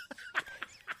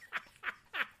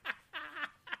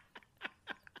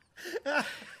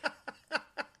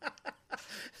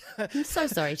 I'm so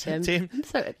sorry, Tim.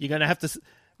 You're going to have to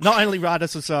not only write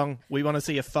us a song, we want to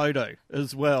see a photo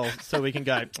as well so we can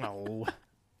go, oh.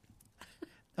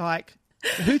 Like,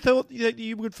 who thought that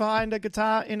you would find a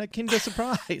guitar in a Kinder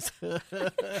Surprise?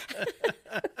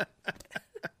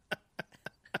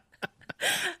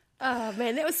 Oh,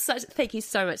 man, thank you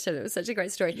so much, Tim. It was such a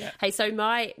great story. Yeah. Hey, so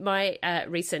my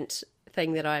recent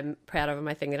thing that I'm proud of and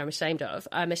my thing that I'm ashamed of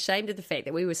the fact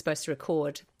that we were supposed to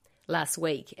record last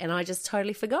week and I just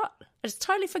totally forgot.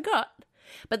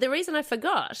 But the reason I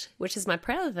forgot, which is my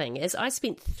proud thing, is I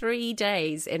spent 3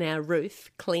 days in our roof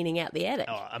cleaning out the attic.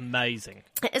 Oh, amazing.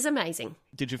 It is amazing.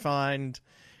 Did you find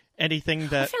anything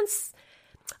that...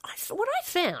 What I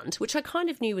found, which I kind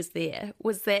of knew was there,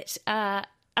 was that, and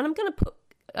I'm going to put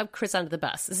Chris under the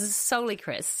bus. This is solely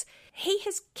Chris. He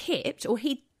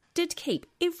did keep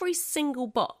every single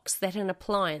box that an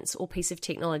appliance or piece of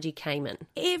technology came in.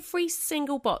 Every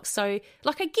single box. So,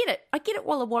 like, I get it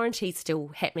while the warranty's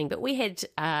still happening, but we had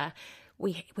an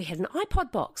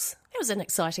iPod box. That was an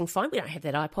exciting find. We don't have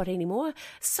that iPod anymore.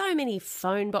 So many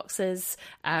phone boxes,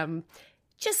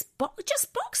 just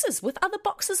boxes with other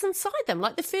boxes inside them.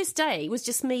 Like, the first day was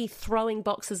just me throwing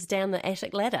boxes down the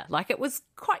attic ladder. Like, it was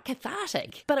quite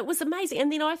cathartic, but it was amazing.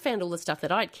 And then I found all the stuff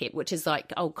that I'd kept, which is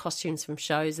like old costumes from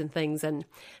shows and things and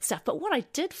stuff. But what I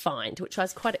did find, which I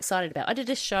was quite excited about, I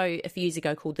did a show a few years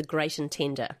ago called The Great and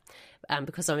Tender,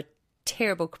 because I'm a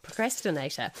terrible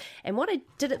procrastinator. And what I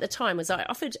did at the time was I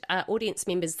offered audience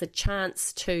members the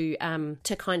chance to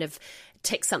kind of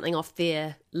tick something off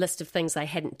their list of things they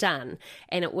hadn't done.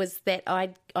 And it was that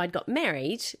I'd got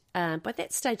married by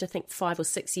that stage, I think 5 or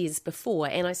 6 years before,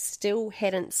 and I still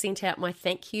hadn't sent out my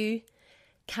thank you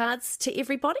cards to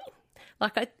everybody.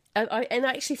 Like I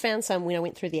actually found some when I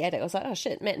went through the attic. I was like, oh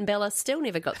shit, Matt and Bella still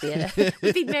never got there.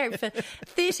 We've been married for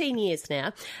 13 years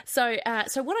now. So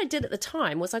what I did at the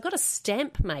time was I got a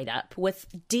stamp made up with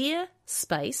Dear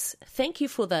Space, thank you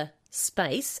for the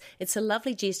space. It's a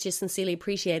lovely gesture, sincerely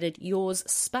appreciated, yours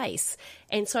Space.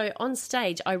 And so on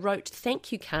stage, I wrote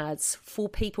thank you cards for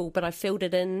people, but I filled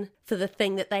it in for the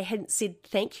thing that they hadn't said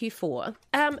thank you for.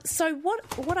 So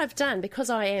what I've done, because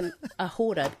I am a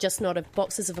hoarder, just not of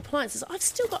boxes of appliances,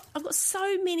 I've got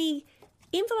so many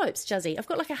envelopes, Juzzy. I've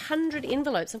got like 100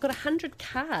 envelopes. I've got 100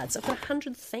 cards. I've got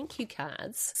 100 thank you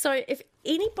cards. So if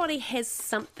anybody has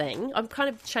something, I'm kind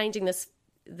of changing the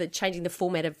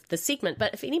format of the segment,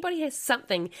 but if anybody has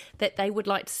something that they would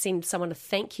like to send someone a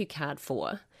thank you card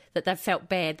for, that they've felt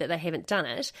bad that they haven't done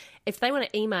it, if they want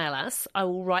to email us, I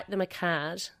will write them a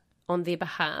card on their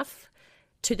behalf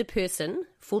to the person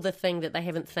for the thing that they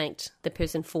haven't thanked the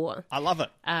person for. I love it.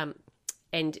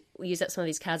 And we use up some of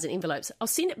these cards and envelopes. I'll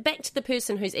send it back to the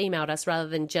person who's emailed us rather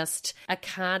than just a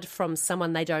card from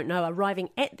someone they don't know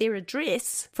arriving at their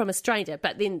address from a stranger.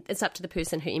 But then it's up to the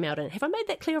person who emailed in. Have I made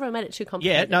that clear or have I made it too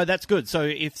complicated? Yeah, no, that's good. So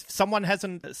if someone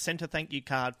hasn't sent a thank you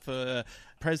card for a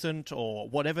present or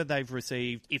whatever they've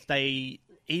received, if they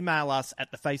email us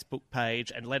at the Facebook page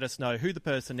and let us know who the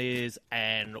person is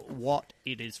and what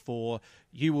it is for,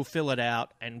 you will fill it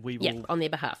out and we will on their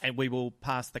behalf, and we will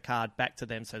pass the card back to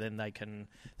them so then they can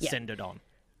send it on.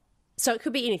 So it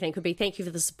could be anything. It could be thank you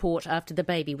for the support after the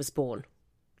baby was born.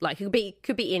 Like, it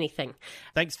could be anything.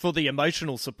 Thanks for the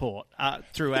emotional support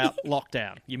throughout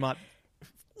lockdown. You might...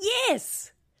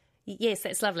 Yes,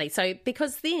 that's lovely. So,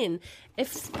 because then,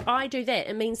 if I do that,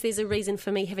 it means there's a reason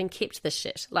for me having kept this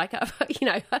shit. Like, I've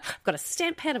got a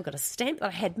stamp pad, I've got a stamp that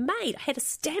I had made. I had a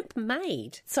stamp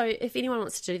made. So, if anyone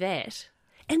wants to do that.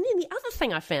 And then the other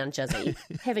thing I found, Juzzy,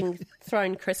 having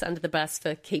thrown Chris under the bus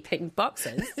for keeping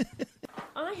boxes,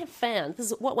 I have found,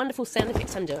 this is what wonderful sound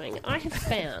effects I'm doing. I have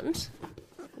found,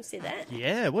 you see that?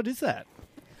 Yeah, what is that?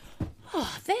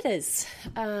 Oh, that is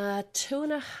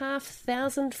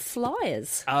 2,500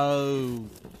 flyers. Oh.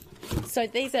 So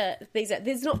these are,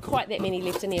 there's not quite that many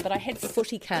left in there, but I had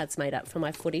footy cards made up for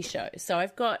my footy show. So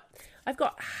I've got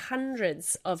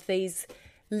hundreds of these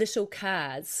little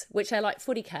cards, which are like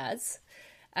footy cards.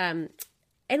 And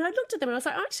And I looked at them and I was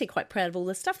like, I'm actually quite proud of all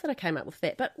the stuff that I came up with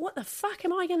that. But what the fuck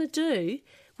am I going to do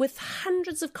with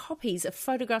hundreds of copies of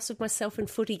photographs of myself in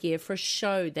footy gear for a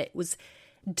show that was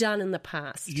done in the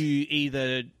past? You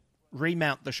either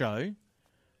remount the show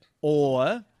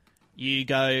or you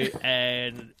go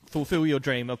and fulfill your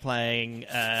dream of playing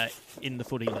in the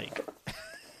footy league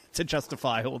to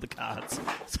justify all the cards.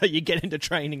 So you get into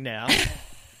training now.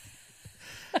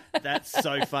 That's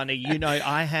so funny. You know,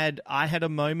 I had a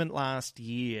moment last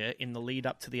year in the lead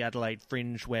up to the Adelaide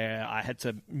Fringe where I had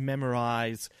to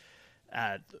memorise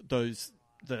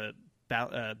the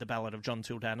Ballad of John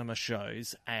Tildanima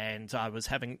shows, and I was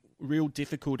having real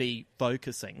difficulty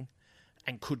focusing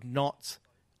and could not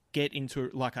get into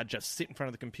it. Like, I'd just sit in front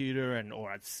of the computer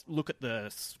or I'd look at the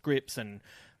scripts and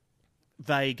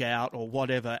vague out or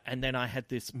whatever, and then I had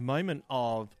this moment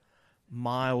of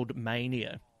mild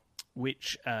mania,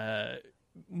 which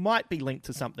might be linked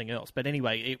to something else. But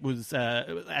anyway, it was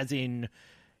as in,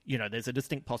 you know, there's a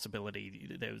distinct possibility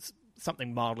there was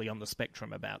something mildly on the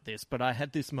spectrum about this. But I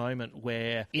had this moment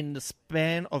where in the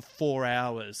span of 4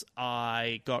 hours,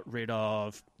 I got rid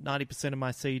of 90% of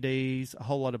my CDs, a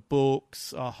whole lot of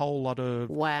books, a whole lot of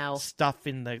stuff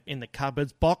in the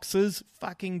cupboards,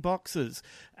 fucking boxes,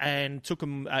 and took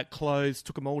them, clothes,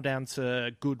 took them all down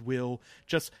to Goodwill,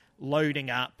 just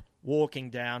loading up, walking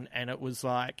down, and it was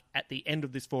like at the end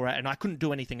of this 4 hours, and I couldn't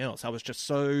do anything else. I was just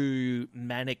so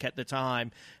manic at the time.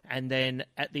 And then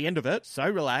at the end of it, so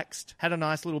relaxed, had a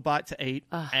nice little bite to eat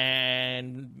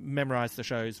and memorised the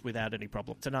shows without any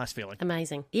problem. It's a nice feeling.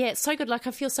 Amazing. Yeah, it's so good. Like,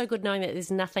 I feel so good knowing that there's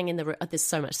nothing in the roof. There's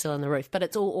so much still on the roof, but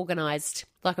it's all organised.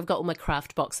 Like, I've got all my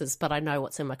craft boxes, but I know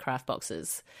what's in my craft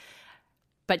boxes.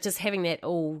 But just having that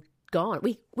all gone.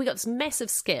 We got this massive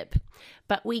skip,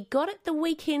 but we got it the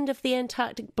weekend of the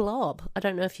Antarctic blob. I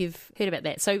don't know if you've heard about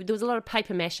that. So there was a lot of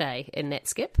paper mache in that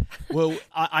skip. Well,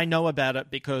 I know about it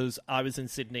because I was in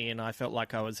Sydney and I felt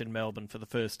like I was in Melbourne for the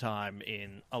first time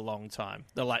in a long time.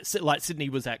 Like Sydney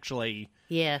was actually...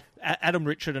 Yeah. Adam,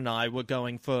 Richard and I were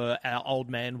going for our old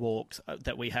man walks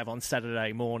that we have on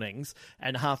Saturday mornings,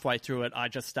 and halfway through it, I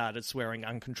just started swearing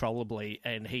uncontrollably,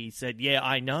 and he said, yeah,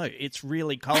 I know, it's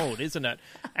really cold, isn't it?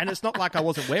 And it's not like I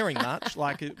wasn't wearing much,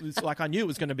 like it was like I knew it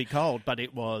was going to be cold, but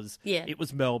it was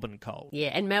Melbourne cold. Yeah,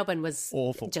 and Melbourne was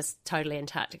awful. Just totally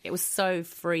Antarctic. It was so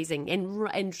freezing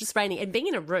and just raining, and being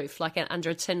in a roof, like under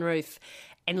a tin roof,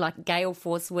 and like gale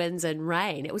force winds and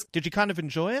rain. It was. Did you kind of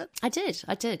enjoy it? I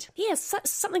did. Yeah,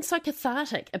 something so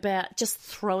cathartic about just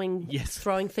throwing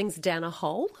things down a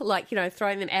hole, like, you know,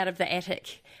 throwing them out of the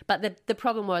attic. But the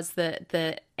problem was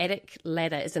the attic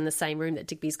ladder is in the same room that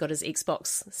Digby's got his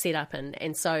Xbox set up in,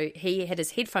 and so he had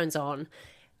his headphones on.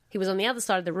 He was on the other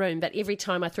side of the room, but every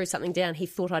time I threw something down, he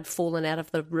thought I'd fallen out of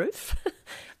the roof.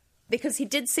 Because he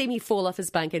did see me fall off his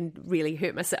bunk and really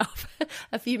hurt myself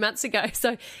a few months ago.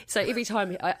 So every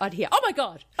time I'd hear, oh my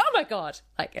God,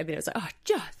 like, and then it was like, oh,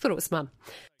 I thought it was Mum.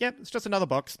 Yep, it's just another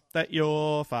box that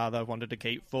your father wanted to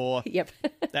keep for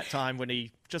that time when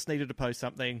he just needed to post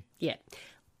something. Yeah.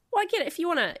 Well, I get it. If you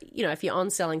want to, you know, if you're on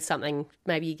selling something,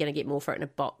 maybe you're going to get more for it in a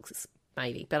box,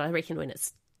 maybe. But I reckon when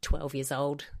it's 12 years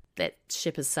old, that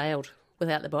ship has sailed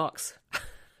without the box.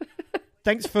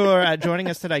 Thanks for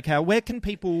joining us today, Cal. Where can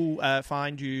people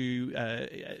find you,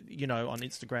 you know, on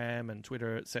Instagram and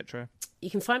Twitter, etc.?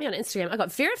 You can find me on Instagram. I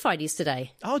got verified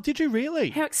yesterday. Oh, did you really?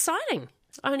 How exciting.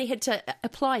 I only had to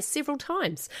apply several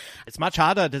times. It's much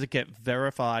harder to get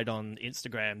verified on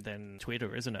Instagram than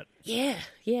Twitter, isn't it?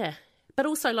 Yeah. But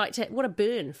also, like, what a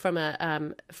burn from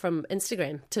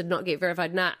Instagram to not get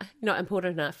verified. Nah, not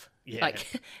important enough. Yeah.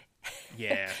 Like,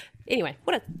 yeah. Anyway,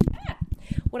 what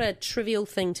a trivial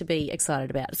thing to be excited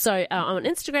about. So on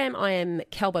Instagram, I am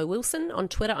Calbo Wilson. On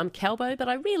Twitter, I'm Calbo, but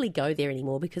I rarely go there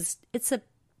anymore because it's a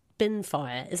bin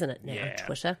fire, isn't it now,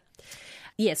 Twitter?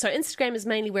 Yeah, so Instagram is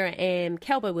mainly where I am,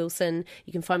 Calbo Wilson.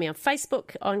 You can find me on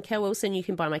Facebook on Cal Wilson. You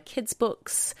can buy my kids'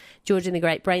 books, George and the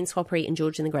Great Brain Swappery and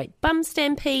George and the Great Bum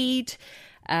Stampede.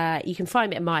 You can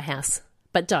find me at my house.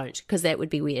 But don't, because that would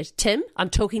be weird. Tim, I'm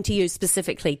talking to you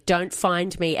specifically. Don't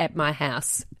find me at my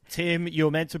house. Tim,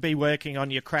 you're meant to be working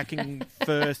on your cracking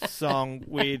first song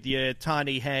with your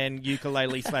tiny hand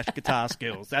ukulele/guitar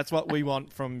skills. That's what we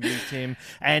want from you, Tim.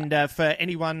 And for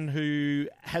anyone who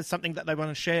has something that they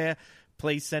want to share,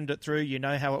 please send it through. You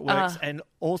know how it works. And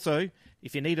also,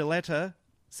 if you need a letter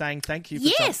saying thank you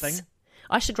for something.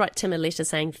 I should write Tim a letter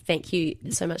saying thank you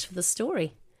so much for the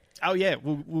story. Oh yeah,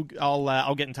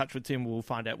 I'll get in touch with Tim. We'll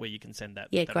find out where you can send that.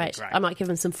 Yeah, great. I might give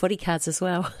him some footy cards as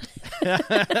well.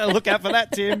 Look out for that,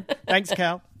 Tim. Thanks,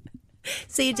 Cal.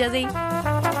 See you, Jazzy.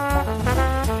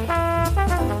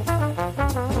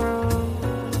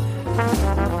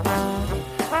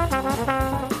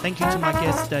 Thank you to my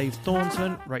guests Dave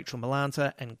Thornton, Rachel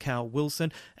Malanta and Cal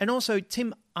Wilson, and also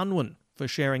Tim Unwin for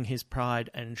sharing his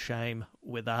pride and shame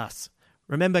with us.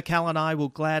 Remember, Cal and I will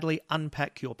gladly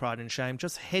unpack your pride and shame.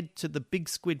 Just head to the Big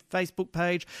Squid Facebook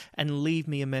page and leave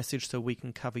me a message so we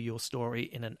can cover your story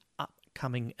in an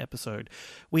upcoming episode.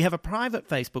 We have a private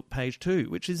Facebook page too,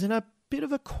 which is in a bit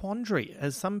of a quandary,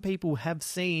 as some people have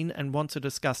seen and want to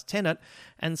discuss Tenet,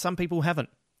 and some people haven't.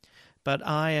 But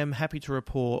I am happy to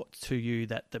report to you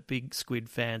that the Big Squid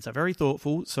fans are very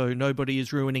thoughtful, so nobody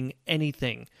is ruining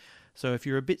anything. So if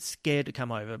you're a bit scared to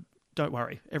come over, don't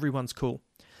worry, everyone's cool.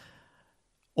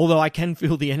 Although I can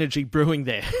feel the energy brewing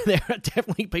there. There are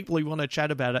definitely people who want to chat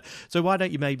about it. So why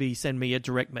don't you maybe send me a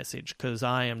direct message, because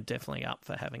I am definitely up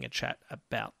for having a chat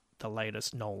about the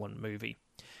latest Nolan movie.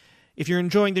 If you're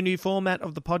enjoying the new format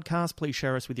of the podcast, please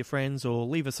share us with your friends or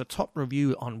leave us a top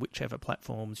review on whichever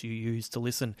platforms you use to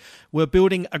listen. We're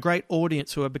building a great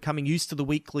audience who are becoming used to the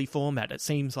weekly format. It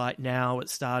seems like now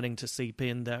it's starting to seep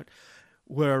in that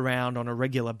we're around on a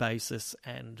regular basis,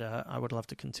 and I would love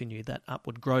to continue that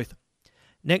upward growth.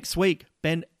 Next week,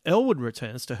 Ben Elwood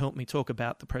returns to help me talk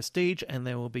about The Prestige, and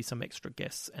there will be some extra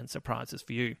guests and surprises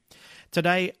for you.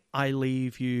 Today, I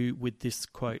leave you with this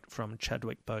quote from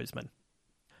Chadwick Boseman.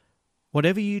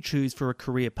 Whatever you choose for a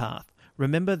career path,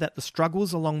 remember that the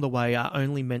struggles along the way are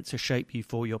only meant to shape you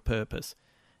for your purpose.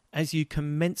 As you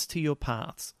commence to your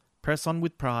paths, press on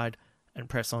with pride and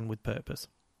press on with purpose.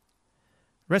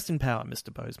 Rest in power, Mr.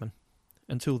 Boseman.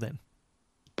 Until then.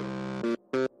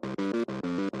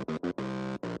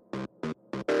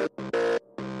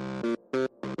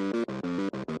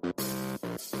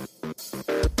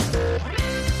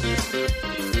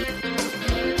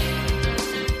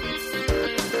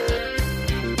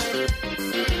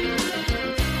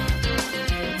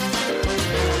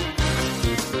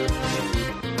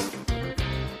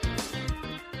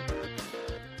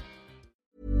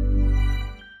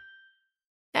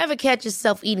 Ever catch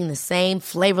yourself eating the same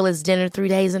flavorless dinner 3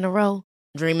 days in a row?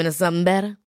 Dreaming of something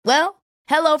better? Well,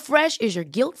 HelloFresh is your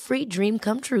guilt-free dream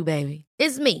come true, baby.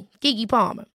 It's me, Keke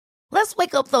Palmer. Let's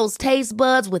wake up those taste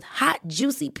buds with hot,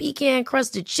 juicy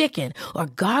pecan-crusted chicken or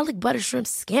garlic butter shrimp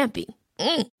scampi.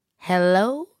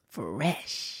 Hello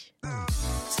Fresh.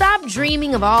 Stop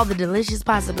dreaming of all the delicious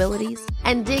possibilities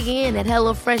and dig in at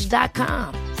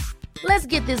HelloFresh.com. Let's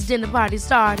get this dinner party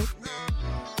started.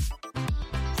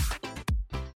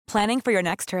 Planning for your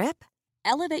next trip?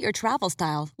 Elevate your travel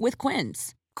style with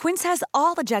Quince. Quince has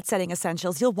all the jet-setting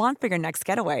essentials you'll want for your next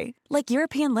getaway, like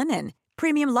European linen,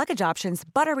 premium luggage options,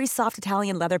 buttery soft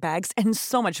Italian leather bags, and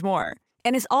so much more.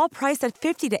 And is all priced at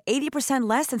 50 to 80%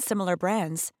 less than similar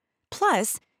brands.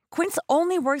 Plus, Quince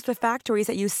only works with factories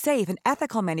that use safe and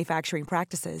ethical manufacturing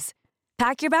practices.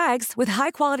 Pack your bags with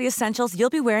high-quality essentials you'll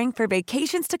be wearing for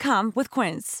vacations to come with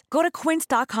Quince. Go to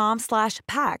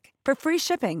quince.com/pack for free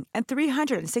shipping and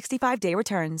 365-day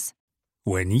returns.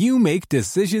 When you make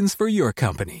decisions for your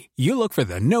company, you look for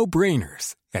the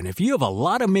no-brainers. And if you have a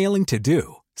lot of mailing to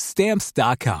do,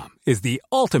 Stamps.com is the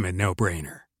ultimate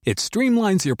no-brainer. It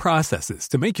streamlines your processes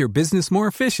to make your business more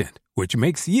efficient, which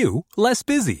makes you less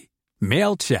busy.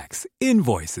 Mail checks,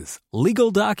 invoices,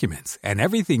 legal documents, and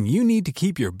everything you need to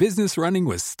keep your business running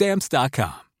with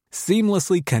Stamps.com.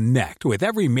 Seamlessly connect with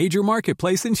every major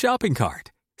marketplace and shopping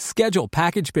cart. Schedule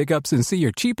package pickups and see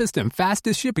your cheapest and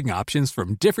fastest shipping options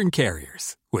from different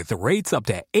carriers, with rates up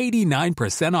to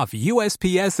 89% off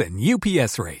USPS and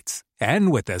UPS rates.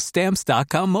 And with the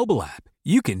Stamps.com mobile app,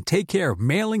 you can take care of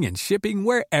mailing and shipping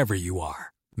wherever you are.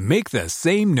 Make the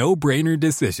same no-brainer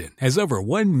decision as over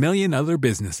 1 million other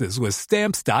businesses with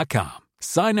Stamps.com.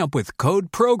 Sign up with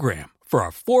code PROGRAM for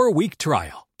a 4-week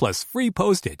trial, plus free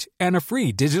postage and a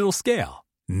free digital scale.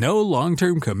 No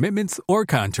long-term commitments or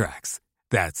contracts.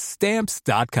 That's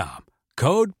Stamps.com.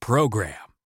 Code PROGRAM.